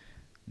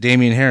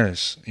 Damian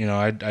Harris,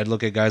 I'd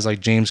look at guys like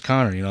James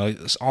Conner.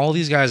 All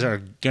these guys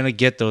are going to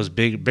get those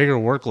bigger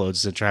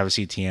workloads than Travis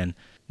Etienne.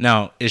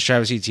 Now, is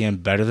Travis Etienne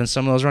better than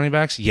some of those running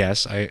backs?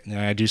 Yes,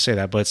 I do say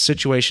that, but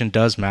situation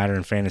does matter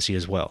in fantasy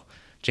as well.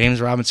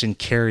 James Robinson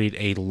carried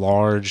a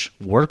large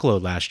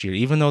workload last year.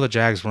 Even though the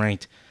Jags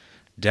ranked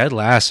dead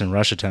last in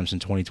rush attempts in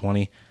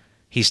 2020,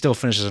 he still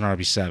finishes an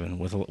RB7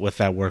 with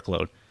that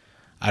workload.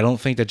 I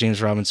don't think that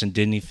James Robinson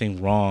did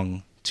anything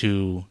wrong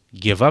to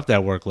give up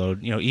that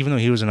workload. Even though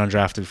he was an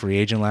undrafted free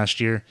agent last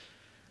year,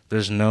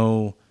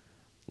 the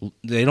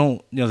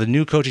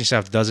new coaching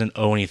staff doesn't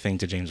owe anything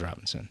to James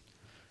Robinson.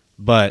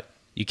 But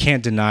you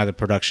can't deny the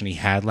production he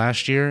had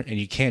last year, and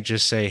you can't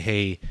just say,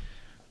 hey,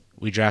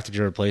 we drafted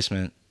your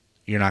replacement,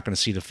 you're not going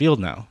to see the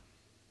field now.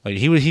 Like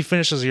he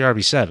finished as a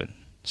RB7.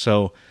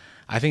 So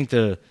I think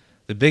the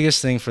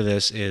biggest thing for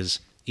this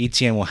is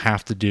ETN will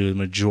have to do the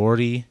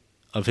majority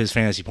of his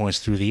fantasy points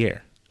through the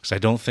air, because I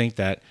don't think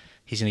that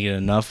he's going to get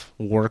enough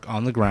work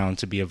on the ground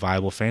to be a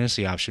viable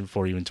fantasy option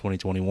for you in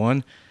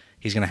 2021.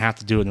 He's going to have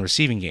to do it in the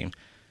receiving game.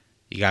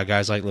 You got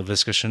guys like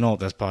Laviska Shenault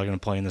that's probably going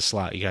to play in the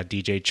slot. You got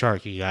DJ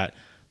Chark. You got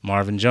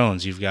Marvin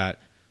Jones. You've got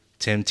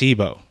Tim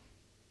Tebow.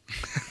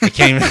 I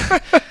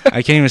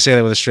can't even say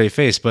that with a straight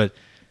face, but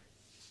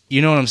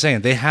you know what I'm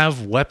saying. They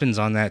have weapons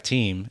on that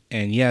team,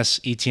 and yes,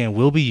 ETN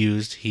will be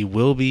used. He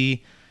will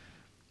be,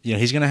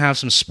 he's going to have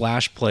some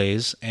splash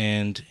plays,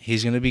 and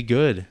he's going to be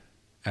good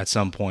at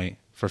some point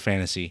for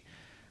fantasy.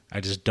 I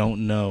just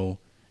don't know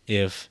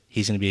if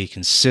he's going to be a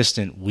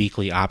consistent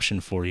weekly option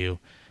for you,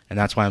 and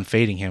that's why I'm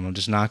fading him. I'm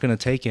just not going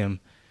to take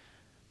him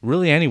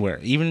really anywhere.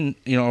 Even,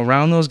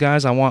 around those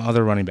guys, I want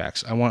other running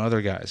backs. I want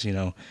other guys,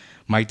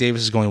 Mike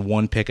Davis is going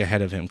 1 pick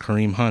ahead of him.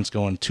 Kareem Hunt's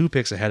going 2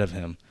 picks ahead of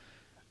him.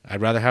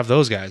 I'd rather have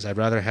those guys. I'd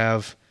rather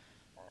have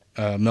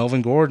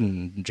Melvin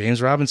Gordon,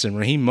 James Robinson,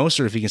 Raheem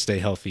Mostert if he can stay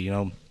healthy.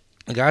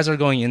 The guys that are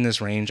going in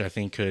this range, I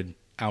think, could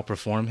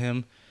outperform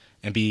him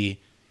and be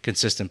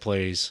consistent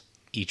plays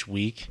each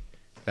week.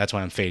 That's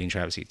why I'm fading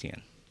Travis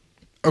Etienne.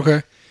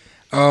 Okay.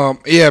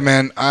 Yeah,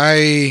 man.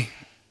 I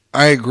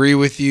agree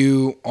with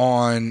you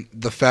on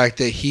the fact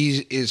that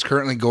he is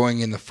currently going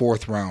in the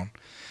 4th round.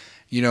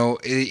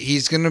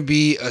 He's going to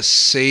be a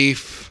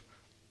safe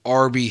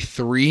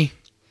RB3,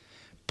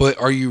 but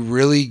are you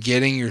really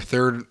getting your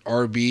 3rd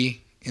RB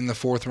in the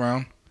 4th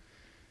round?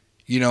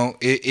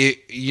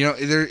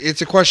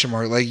 It's a question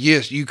mark. Like,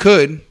 yes, you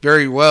could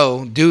very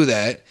well do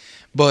that,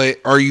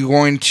 but are you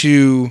going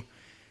to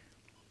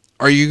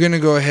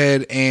go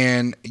ahead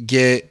and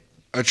get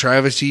a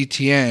Travis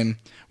Etienne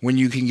when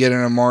you can get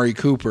an Amari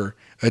Cooper,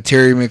 a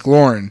Terry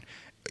McLaurin,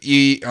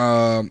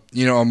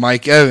 a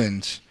Mike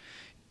Evans,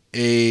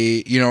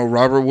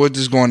 Robert Woods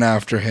is going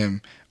after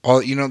him.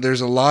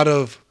 There's a lot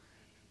of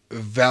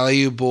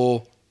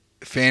valuable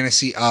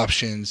fantasy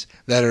options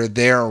that are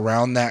there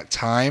around that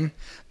time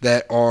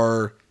that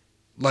are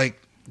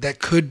that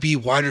could be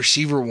wide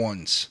receiver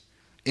ones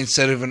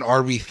instead of an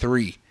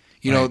RB3.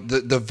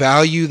 The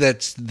value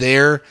that's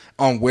there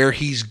on where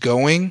he's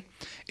going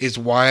is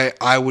why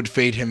I would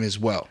fade him as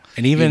well.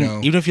 And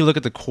even if you look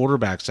at the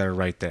quarterbacks that are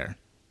right there,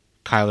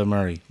 Kyler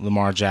Murray,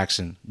 Lamar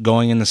Jackson,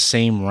 going in the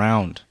same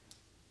round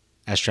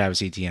as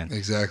Travis Etienne.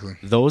 Exactly.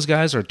 Those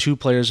guys are 2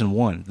 players in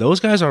 1. Those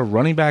guys are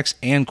running backs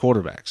and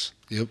quarterbacks.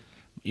 Yep.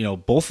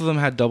 Both of them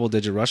had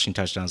double-digit rushing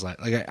touchdowns.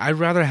 I'd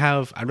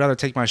rather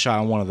take my shot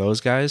on one of those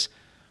guys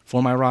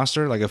for my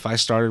roster. Like if I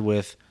started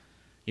with,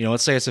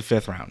 let's say it's a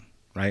 5th round,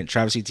 right?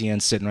 Travis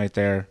Etienne's sitting right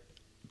there,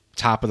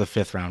 top of the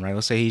 5th round, right?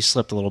 Let's say he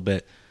slipped a little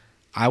bit.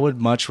 I would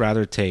much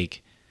rather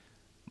take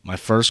my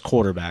first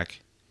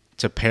quarterback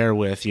to pair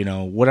with,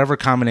 whatever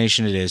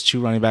combination it is,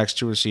 2 running backs,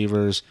 2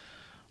 receivers,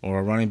 or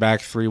a running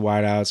back, 3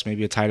 wideouts,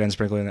 maybe a tight end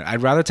sprinkling.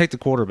 I'd rather take the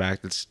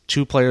quarterback that's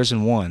 2 players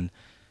in 1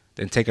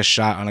 than take a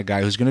shot on a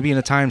guy who's going to be in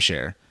a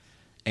timeshare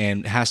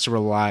and has to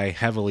rely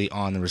heavily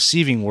on the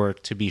receiving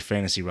work to be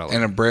fantasy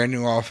relevant. And a brand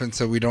new offense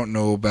that we don't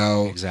know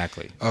about.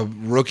 Exactly. A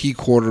rookie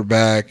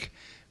quarterback,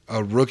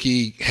 a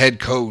rookie head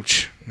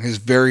coach, his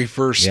very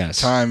first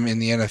time in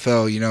the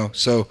NFL,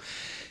 So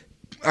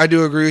I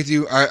do agree with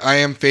you. I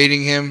am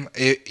fading him.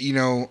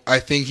 I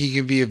think he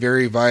can be a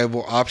very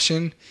viable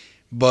option,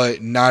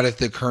 but not at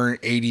the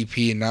current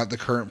ADP and not the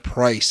current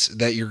price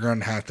that you're going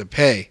to have to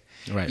pay.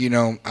 Right.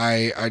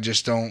 I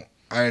just don't.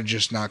 I'm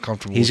just not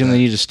comfortable. He's going to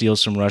need to steal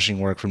some rushing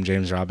work from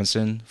James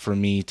Robinson for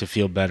me to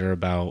feel better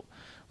about.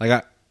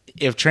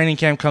 If training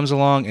camp comes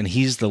along and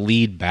he's the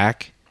lead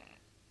back,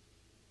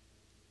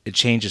 it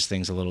changes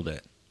things a little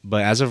bit.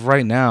 But as of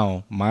right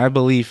now, my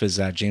belief is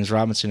that James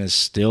Robinson is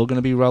still going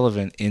to be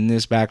relevant in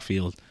this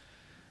backfield,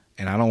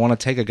 and I don't want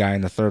to take a guy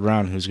in the third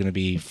round who's going to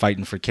be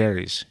fighting for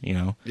carries.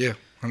 Yeah,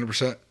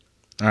 100%.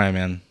 All right,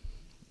 man.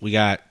 We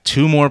got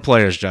 2 more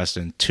players,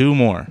 Justin. 2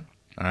 more.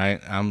 All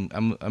right,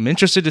 I'm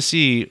interested to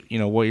see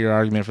what your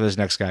argument for this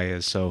next guy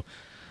is. So,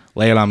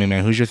 lay it on me,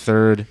 man. Who's your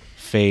third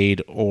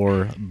fade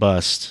or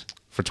bust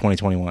for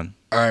 2021?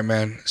 All right,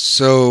 man.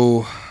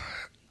 So,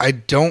 I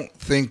don't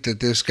think that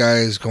this guy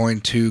is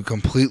going to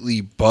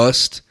completely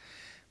bust,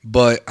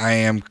 but I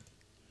am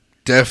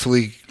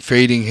definitely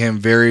fading him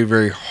very,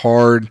 very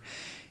hard.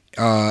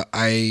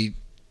 He's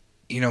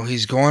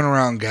going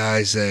around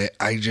guys that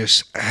I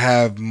just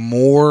have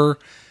more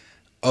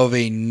of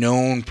a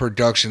known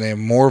production. They have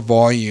more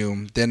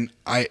volume than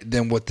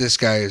what this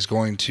guy is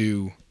going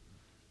to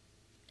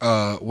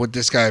what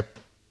this guy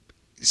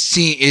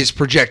is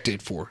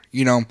projected for.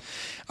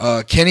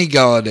 Kenny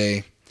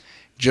Galladay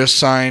just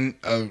signed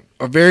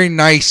a very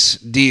nice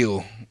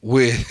deal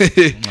with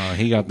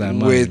he got that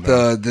money, with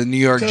the New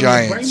York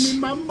Giants. Bring me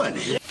my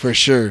money. For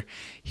sure.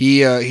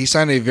 He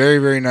signed a very,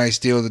 very nice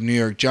deal with the New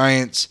York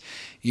Giants.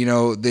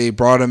 They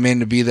brought him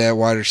in to be that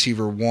wide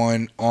receiver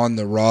 1 on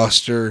the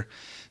roster.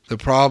 The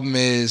problem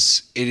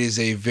is it is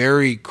a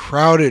very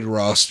crowded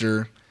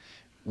roster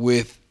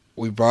with,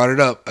 we brought it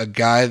up, a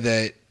guy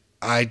that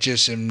I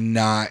just am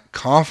not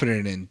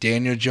confident in.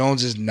 Daniel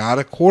Jones is not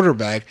a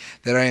quarterback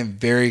that I am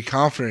very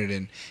confident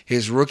in.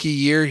 His rookie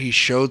year, he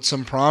showed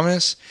some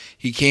promise.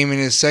 He came in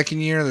his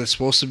second year that's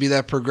supposed to be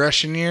that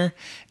progression year,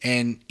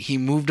 and he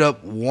moved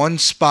up 1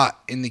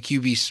 spot in the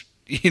QB.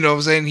 You know what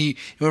I'm saying? He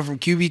went from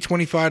QB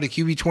 25 to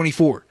QB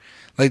 24.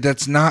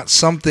 That's not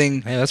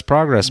something. Hey, that's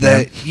progress,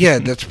 man. Yeah,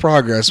 that's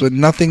progress, but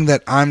nothing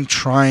that I'm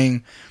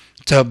trying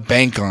to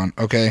bank on.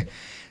 Okay,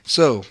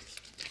 so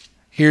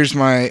here's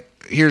one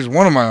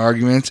of my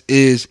arguments: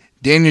 is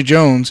Daniel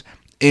Jones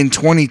in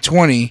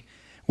 2020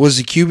 was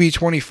the QB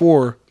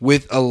 24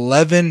 with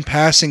 11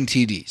 passing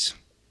TDs.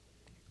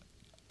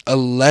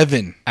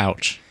 11.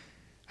 Ouch.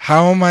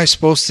 How am I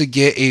supposed to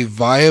get a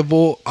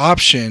viable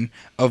option,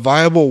 a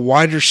viable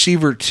wide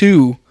receiver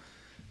 2?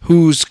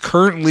 Who's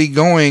currently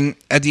going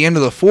at the end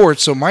of the 4th,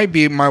 so might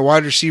be my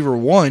wide receiver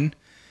 1.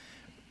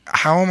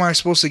 How am I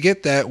supposed to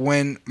get that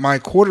when my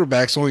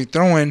quarterback's only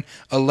throwing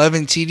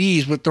 11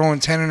 TDs but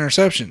throwing 10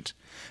 interceptions?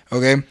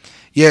 Okay?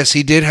 Yes,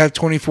 he did have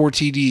 24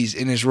 TDs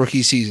in his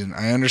rookie season.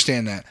 I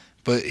understand that.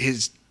 But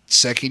his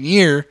second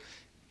year,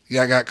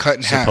 that got cut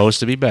in half. Supposed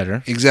to be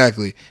better.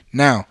 Exactly.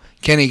 Now,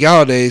 Kenny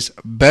Galladay's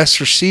best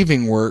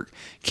receiving work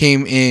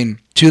came in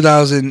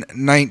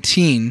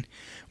 2019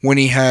 when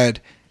he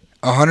had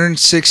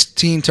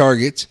 116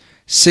 targets,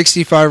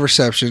 65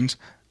 receptions,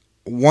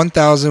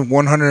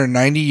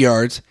 1,190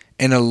 yards,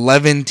 and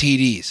 11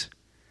 TDs.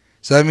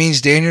 So that means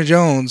Daniel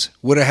Jones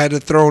would have had to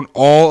throw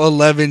all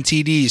 11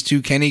 TDs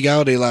to Kenny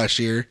Galladay last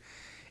year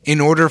in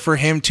order for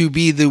him to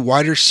be the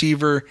wide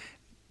receiver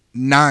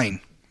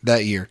 9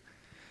 that year.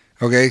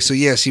 Okay, so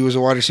yes, he was a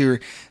wide receiver.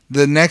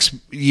 The next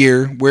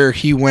year where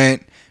he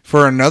went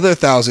for another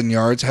 1,000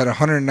 yards, had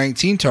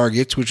 119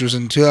 targets, which was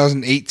in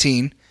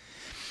 2018,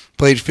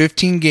 played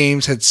 15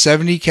 games, had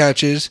 70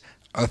 catches,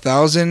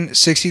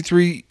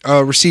 1,063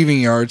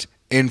 receiving yards,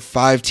 and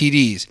 5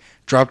 TDs.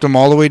 Dropped him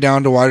all the way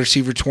down to wide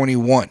receiver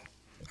 21.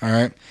 All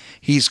right.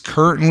 He's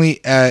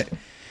currently at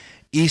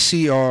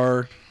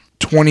ECR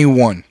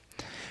 21.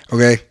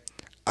 Okay.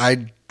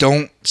 I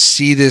don't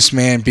see this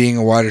man being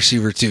a wide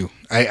receiver 2.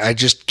 I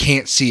just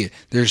can't see it.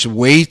 There's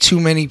way too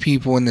many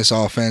people in this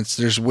offense.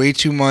 There's way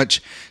too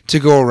much to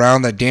go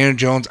around that Daniel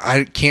Jones,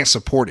 I can't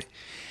support it.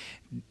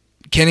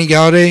 Kenny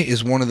Galladay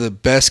is one of the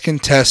best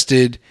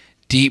contested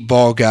deep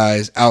ball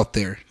guys out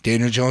there.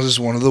 Daniel Jones is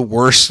one of the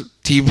worst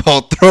deep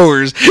ball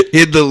throwers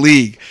in the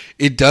league.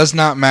 It does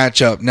not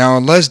match up. Now,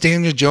 unless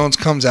Daniel Jones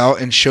comes out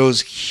and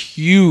shows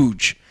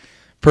huge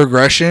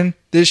progression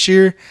this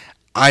year,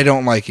 I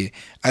don't like it.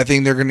 I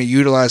think they're going to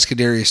utilize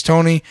Kadarius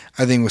Toney.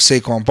 I think with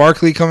Saquon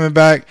Barkley coming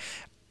back,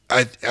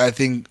 I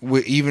think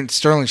with even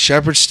Sterling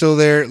Shepard's still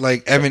there.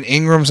 Like Evan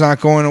Ingram's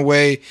not going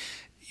away.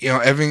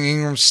 Evan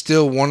Ingram's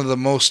still one of the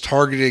most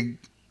targeted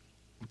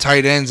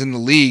tight ends in the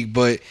league,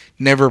 but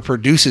never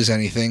produces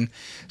anything.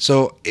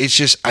 So it's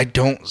just I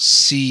don't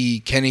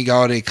see Kenny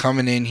Galladay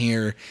coming in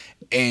here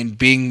and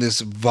being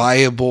this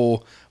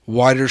viable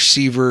wide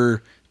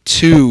receiver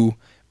 2.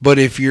 But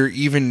if you're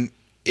even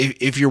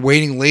if you're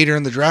waiting later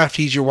in the draft,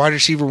 he's your wide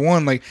receiver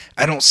 1. Like,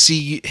 I don't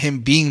see him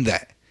being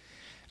that.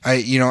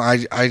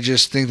 I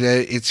just think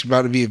that it's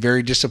about to be a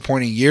very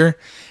disappointing year,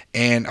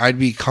 and I'd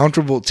be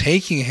comfortable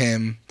taking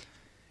him,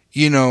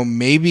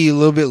 maybe a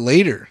little bit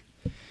later.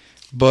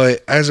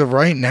 But as of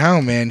right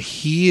now, man,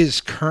 he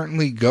is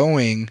currently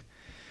going,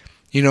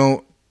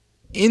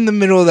 in the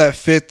middle of that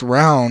 5th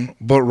round,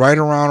 but right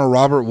around a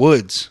Robert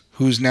Woods,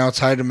 who's now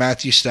tied to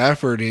Matthew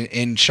Stafford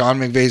in Sean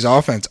McVay's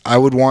offense. I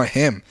would want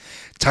him.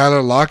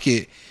 Tyler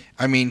Lockett,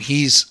 I mean,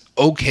 he's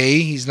okay.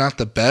 He's not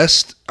the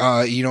best,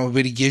 but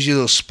he gives you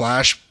those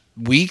splash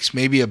weeks,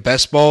 maybe a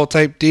best ball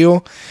type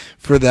deal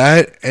for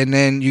that. And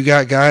then you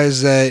got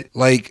guys that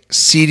like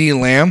CeeDee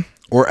Lamb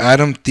or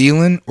Adam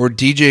Thielen or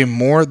DJ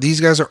Moore.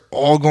 These guys are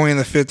all going in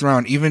the 5th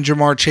round. Even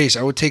Jamar Chase.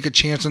 I would take a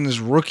chance on this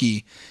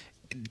rookie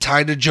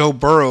tied to Joe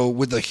Burrow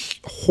with a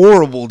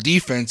horrible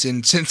defense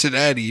in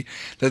Cincinnati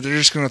that they're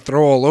just going to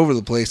throw all over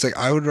the place. Like,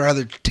 I would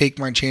rather take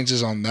my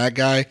chances on that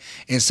guy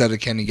instead of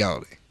Kenny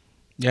Galladay.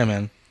 Yeah,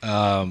 man.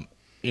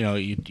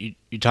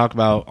 You talk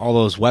about all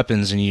those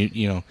weapons, and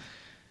you know,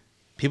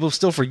 people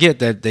still forget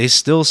that they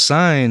still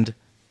signed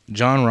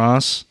John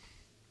Ross,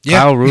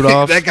 Kyle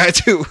Rudolph, that guy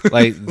too.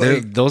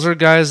 Those are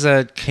guys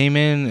that came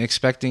in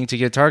expecting to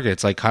get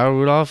targets. Like, Kyle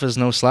Rudolph is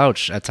no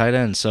slouch at tight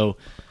end, so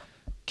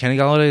Kenny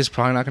Galladay is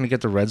probably not going to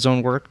get the red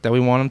zone work that we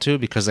want him to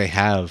because they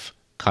have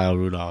Kyle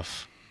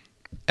Rudolph,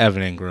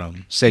 Evan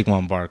Ingram,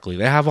 Saquon Barkley.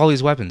 They have all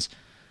these weapons.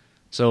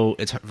 So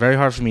it's very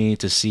hard for me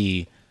to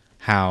see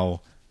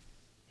how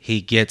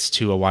he gets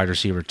to a wide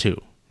receiver 2,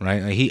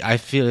 right? I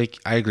feel like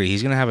I agree.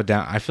 He's going to have a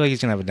down. I feel like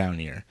he's going to have a down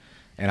year,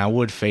 and I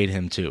would fade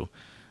him too.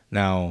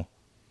 Now,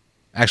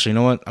 actually, you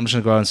know what? I'm just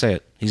going to go out and say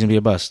it. He's going to be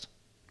a bust.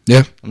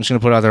 Yeah. I'm just going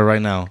to put it out there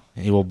right now.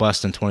 He will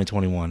bust in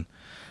 2021.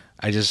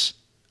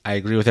 I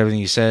agree with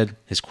everything you said.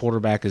 His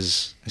quarterback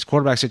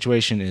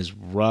situation is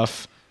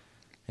rough.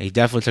 He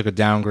definitely took a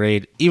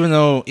downgrade. Even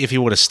though if he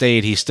would have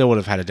stayed, he still would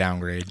have had a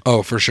downgrade.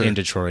 Oh, for sure. In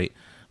Detroit.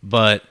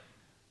 But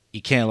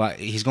you can't lie.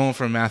 He's going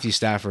from Matthew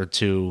Stafford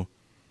to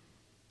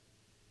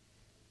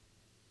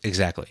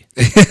exactly.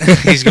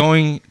 He's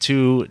going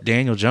to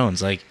Daniel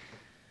Jones. Like,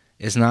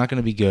 it's not going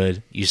to be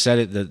good. You said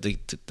it.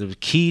 The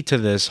key to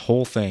this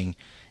whole thing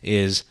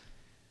is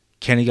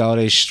Kenny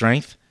Galladay's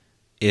strength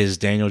is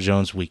Daniel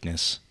Jones'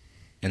 weakness.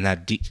 And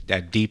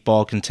that deep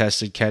ball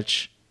contested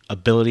catch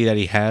ability that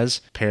he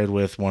has paired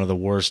with one of the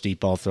worst deep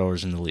ball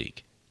throwers in the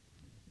league.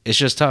 It's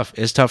just tough.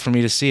 It's tough for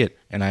me to see it.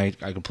 And I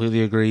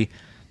completely agree.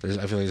 I feel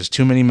like there's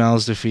too many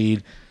mouths to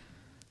feed.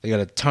 They got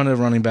a ton of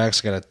running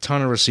backs. They got a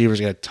ton of receivers.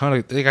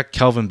 They got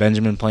Kelvin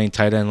Benjamin playing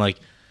tight end. Like,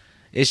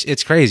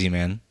 it's crazy,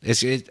 man.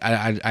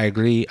 I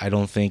agree. I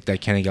don't think that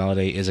Kenny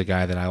Galladay is a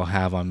guy that I will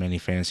have on many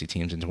fantasy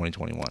teams in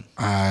 2021.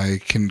 I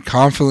can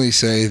confidently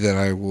say that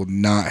I will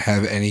not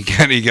have any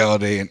Kenny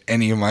Galladay in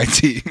any of my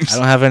teams. I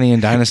don't have any in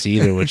Dynasty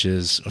either, which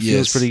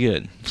feels pretty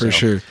good. For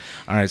sure.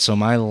 All right, so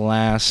my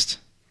last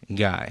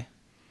guy,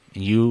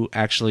 you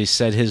actually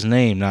said his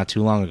name not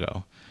too long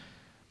ago.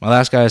 My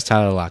last guy is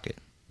Tyler Lockett.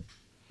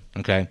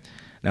 Okay?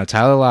 Now,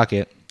 Tyler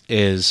Lockett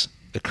is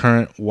the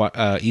current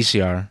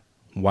ECR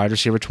wide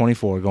receiver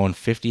 24, going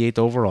 58th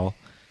overall.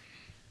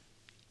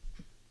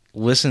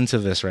 Listen to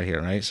this right here,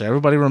 right? So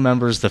everybody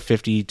remembers the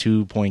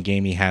 52-point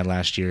game he had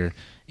last year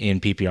in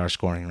PPR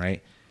scoring,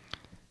 right?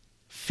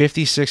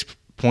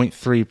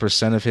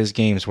 56.3% of his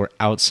games were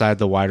outside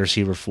the wide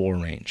receiver 4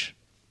 range.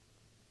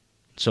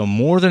 So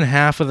more than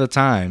half of the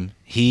time,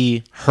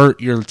 he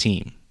hurt your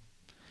team.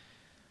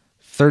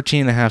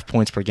 13.5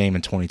 points per game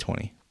in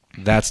 2020.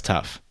 That's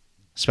tough,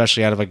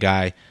 especially out of a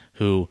guy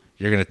who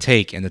you're going to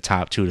take in the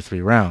top 2 to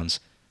 3 rounds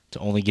to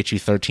only get you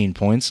 13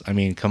 points. I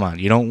mean, come on.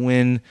 You don't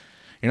win.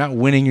 You're not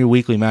winning your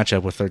weekly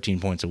matchup with 13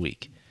 points a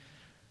week.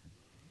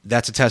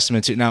 That's a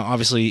testament to. Now,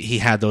 obviously, he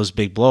had those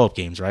big blow-up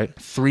games, right?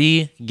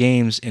 3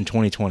 games in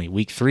 2020.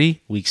 Week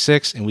 3, Week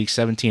 6, and Week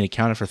 17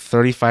 accounted for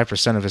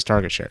 35% of his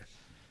target share.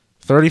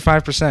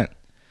 35%.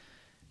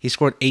 He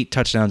scored 8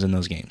 touchdowns in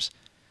those games.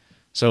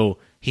 So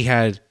he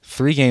had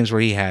 3 games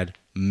where he had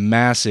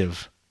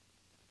massive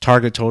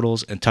target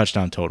totals and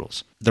touchdown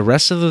totals. The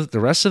rest of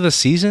the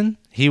season,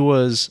 he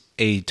was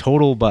a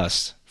total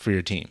bust for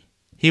your team.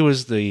 He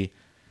is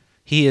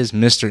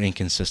Mr.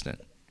 Inconsistent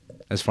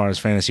as far as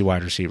fantasy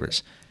wide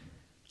receivers.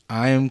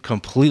 I am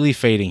completely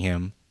fading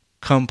him.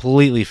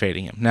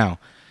 Now,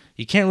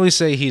 you can't really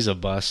say he's a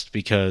bust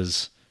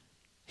because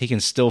he can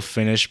still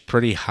finish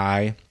pretty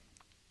high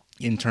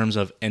in terms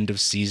of end of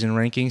season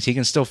rankings. He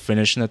can still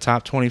finish in the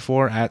top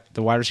 24 at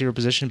the wide receiver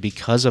position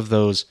because of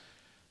those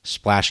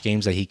splash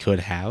games that he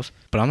could have.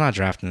 But I'm not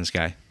drafting this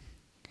guy.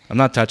 I'm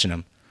not touching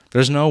him.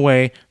 There's no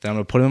way that I'm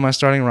going to put him in my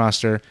starting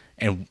roster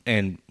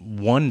and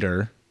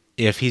wonder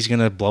if he's going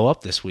to blow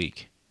up this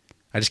week.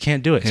 I just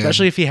can't do it,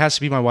 especially if he has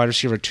to be my wide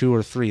receiver 2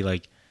 or 3.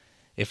 Like,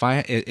 if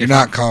you're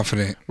not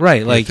confident,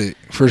 right? Like,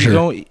 for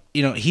sure.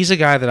 He's a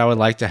guy that I would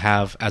like to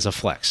have as a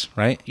flex,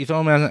 right? You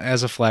throw him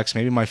as a flex,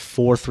 maybe my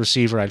 4th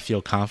receiver, I'd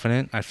feel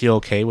confident. I'd feel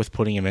okay with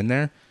putting him in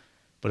there.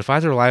 But if I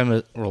had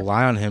to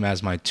rely on him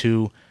as my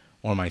 2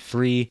 or my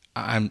 3,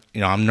 I'm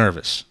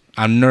nervous.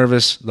 I'm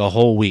nervous the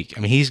whole week.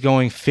 I mean, he's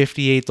going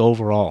 58th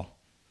overall.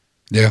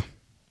 Yeah.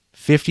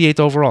 58th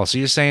overall. So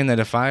you're saying that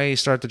if I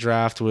start the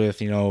draft with,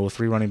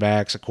 3 running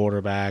backs, a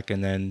quarterback,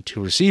 and then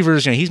 2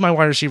 receivers, he's my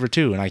wide receiver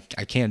too, and I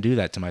can't do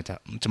that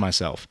to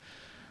myself.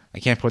 I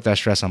can't put that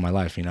stress on my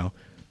life,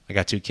 I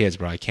got 2 kids,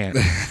 bro. I can't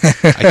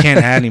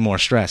add any more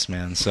stress,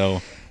 man.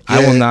 So I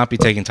will not be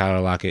taking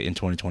Tyler Lockett in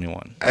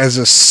 2021. As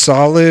a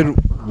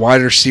solid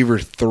wide receiver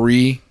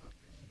 3,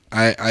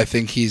 I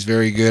think he's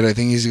very good. I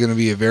think he's going to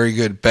be a very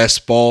good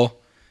best ball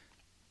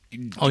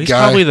he's guy.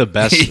 Probably the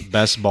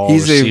best ball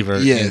receiver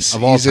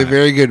of all he's time. A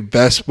very good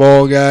best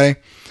ball guy.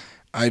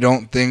 I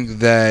don't think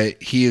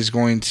that he is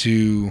going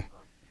to,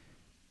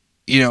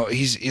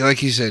 he's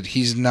like you said,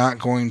 he's not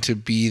going to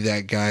be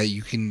that guy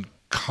you can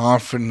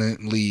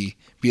confidently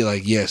be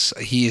like, yes,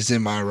 he is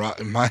in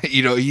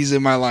he's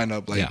in my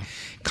lineup,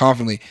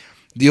 confidently.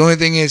 The only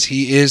thing is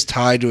he is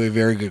tied to a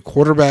very good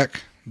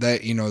quarterback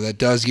that that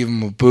does give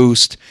him a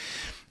boost.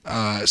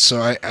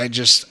 So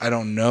I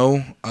don't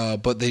know.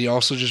 But they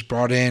also just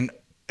brought in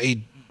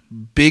a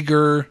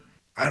bigger,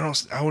 I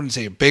wouldn't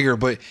say a bigger,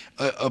 but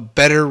a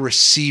better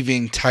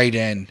receiving tight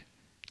end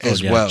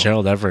as well.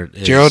 Gerald Everett.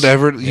 You know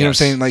what I'm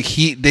saying? Like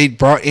they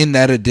brought in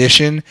that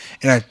addition,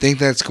 and I think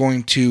that's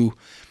going to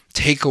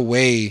take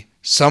away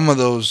some of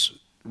those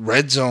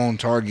red zone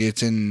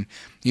targets and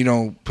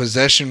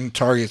possession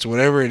targets,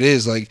 whatever it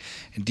is. Like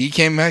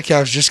DK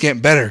Metcalf's just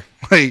getting better.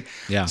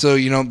 So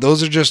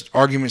those are just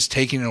arguments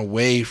taken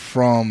away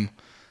from.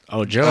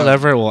 Oh, Gerald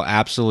Everett will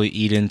absolutely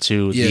eat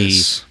into the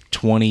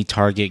 20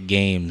 target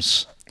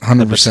games.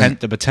 100%.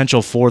 The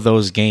potential for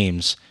those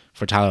games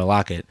for Tyler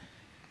Lockett.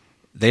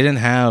 They didn't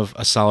have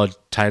a solid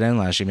tight end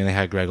last year. I mean, they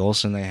had Greg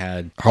Olsen, they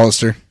had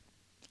Hollister,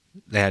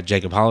 they had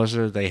Jacob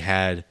Hollister, they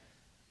had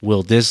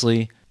Will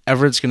Disley.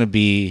 Everett's going to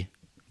be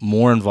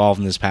more involved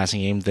in this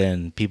passing game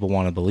than people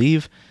want to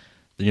believe.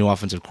 The new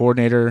offensive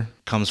coordinator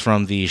comes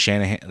from the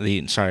Sean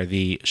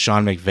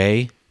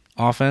McVay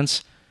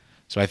offense.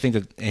 So I think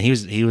that, and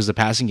he was the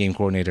passing game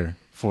coordinator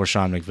for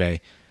Sean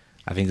McVay.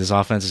 I think this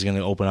offense is going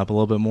to open up a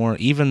little bit more.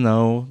 Even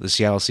though the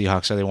Seattle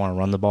Seahawks said they want to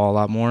run the ball a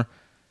lot more,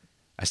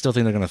 I still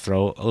think they're going to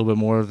throw a little bit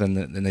more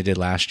than they did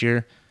last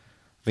year.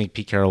 I think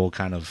Pete Carroll will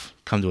kind of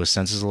come to his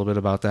senses a little bit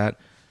about that.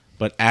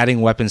 But adding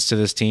weapons to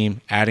this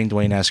team, adding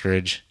Dwayne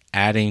Eskridge,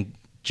 adding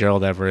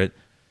Gerald Everett,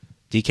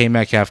 DK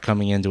Metcalf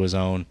coming into his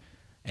own,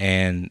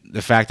 and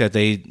the fact that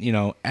they,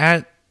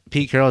 at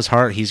Pete Carroll's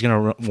heart, he's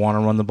going to want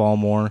to run the ball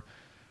more.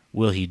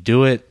 Will he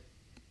do it?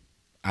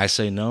 I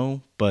say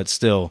no, but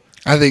still.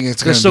 I think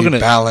it's going to be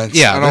balanced.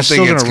 Yeah, I don't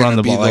think it's going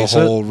to be the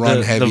whole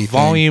run-heavy thing. The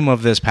volume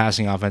of this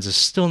passing offense is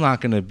still not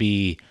going to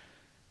be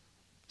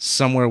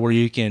somewhere where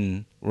you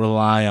can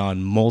rely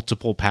on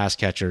multiple pass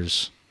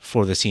catchers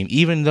for the team,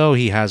 even though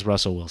he has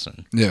Russell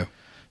Wilson. Yeah.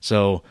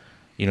 So,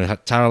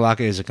 Tyler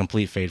Lockett is a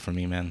complete fade for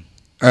me, man.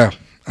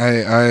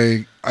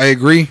 I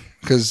agree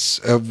because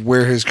of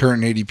where his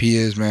current ADP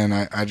is,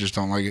 man. I just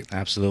don't like it.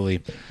 Absolutely.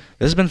 This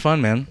has been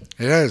fun, man.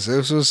 It has.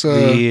 This was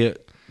the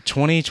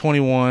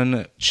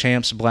 2021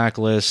 Champs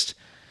Blacklist.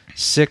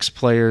 6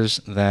 players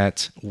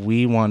that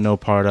we want no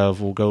part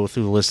of. We'll go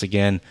through the list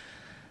again.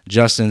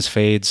 Justin's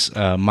fades,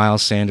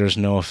 Miles Sanders,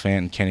 Noah Fant,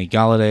 and Kenny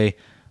Golladay.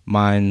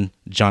 Mine,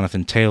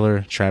 Jonathan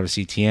Taylor, Travis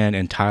Etienne,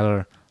 and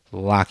Tyler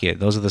Lockett.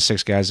 Those are the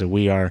 6 guys that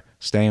we are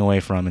staying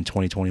away from in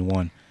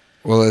 2021.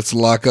 Well, let's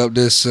lock up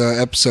this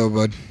episode,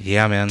 bud.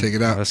 Yeah, man. Take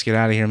it out. Let's get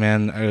out of here,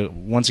 man.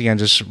 Once again,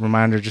 just a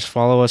reminder, just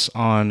follow us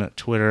on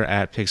Twitter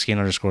at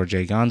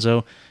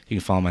pigskin_jgonzo. You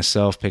can follow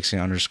myself,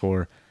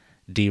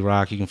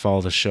 pigskin_drock. You can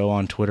follow the show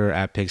on Twitter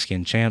at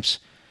pigskin_champs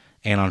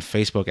and on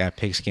Facebook at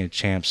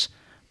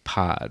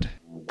pigskin_champs_pod.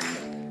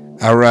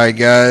 All right,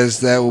 guys.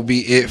 That will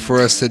be it for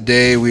us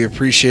today. We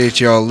appreciate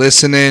y'all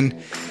listening.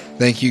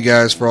 Thank you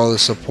guys for all the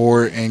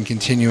support and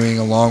continuing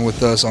along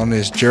with us on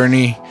this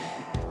journey.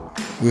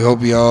 We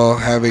hope y'all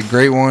have a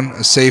great one,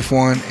 a safe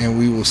one, and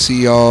we will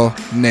see y'all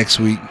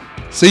next week.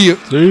 See ya.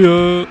 See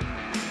ya.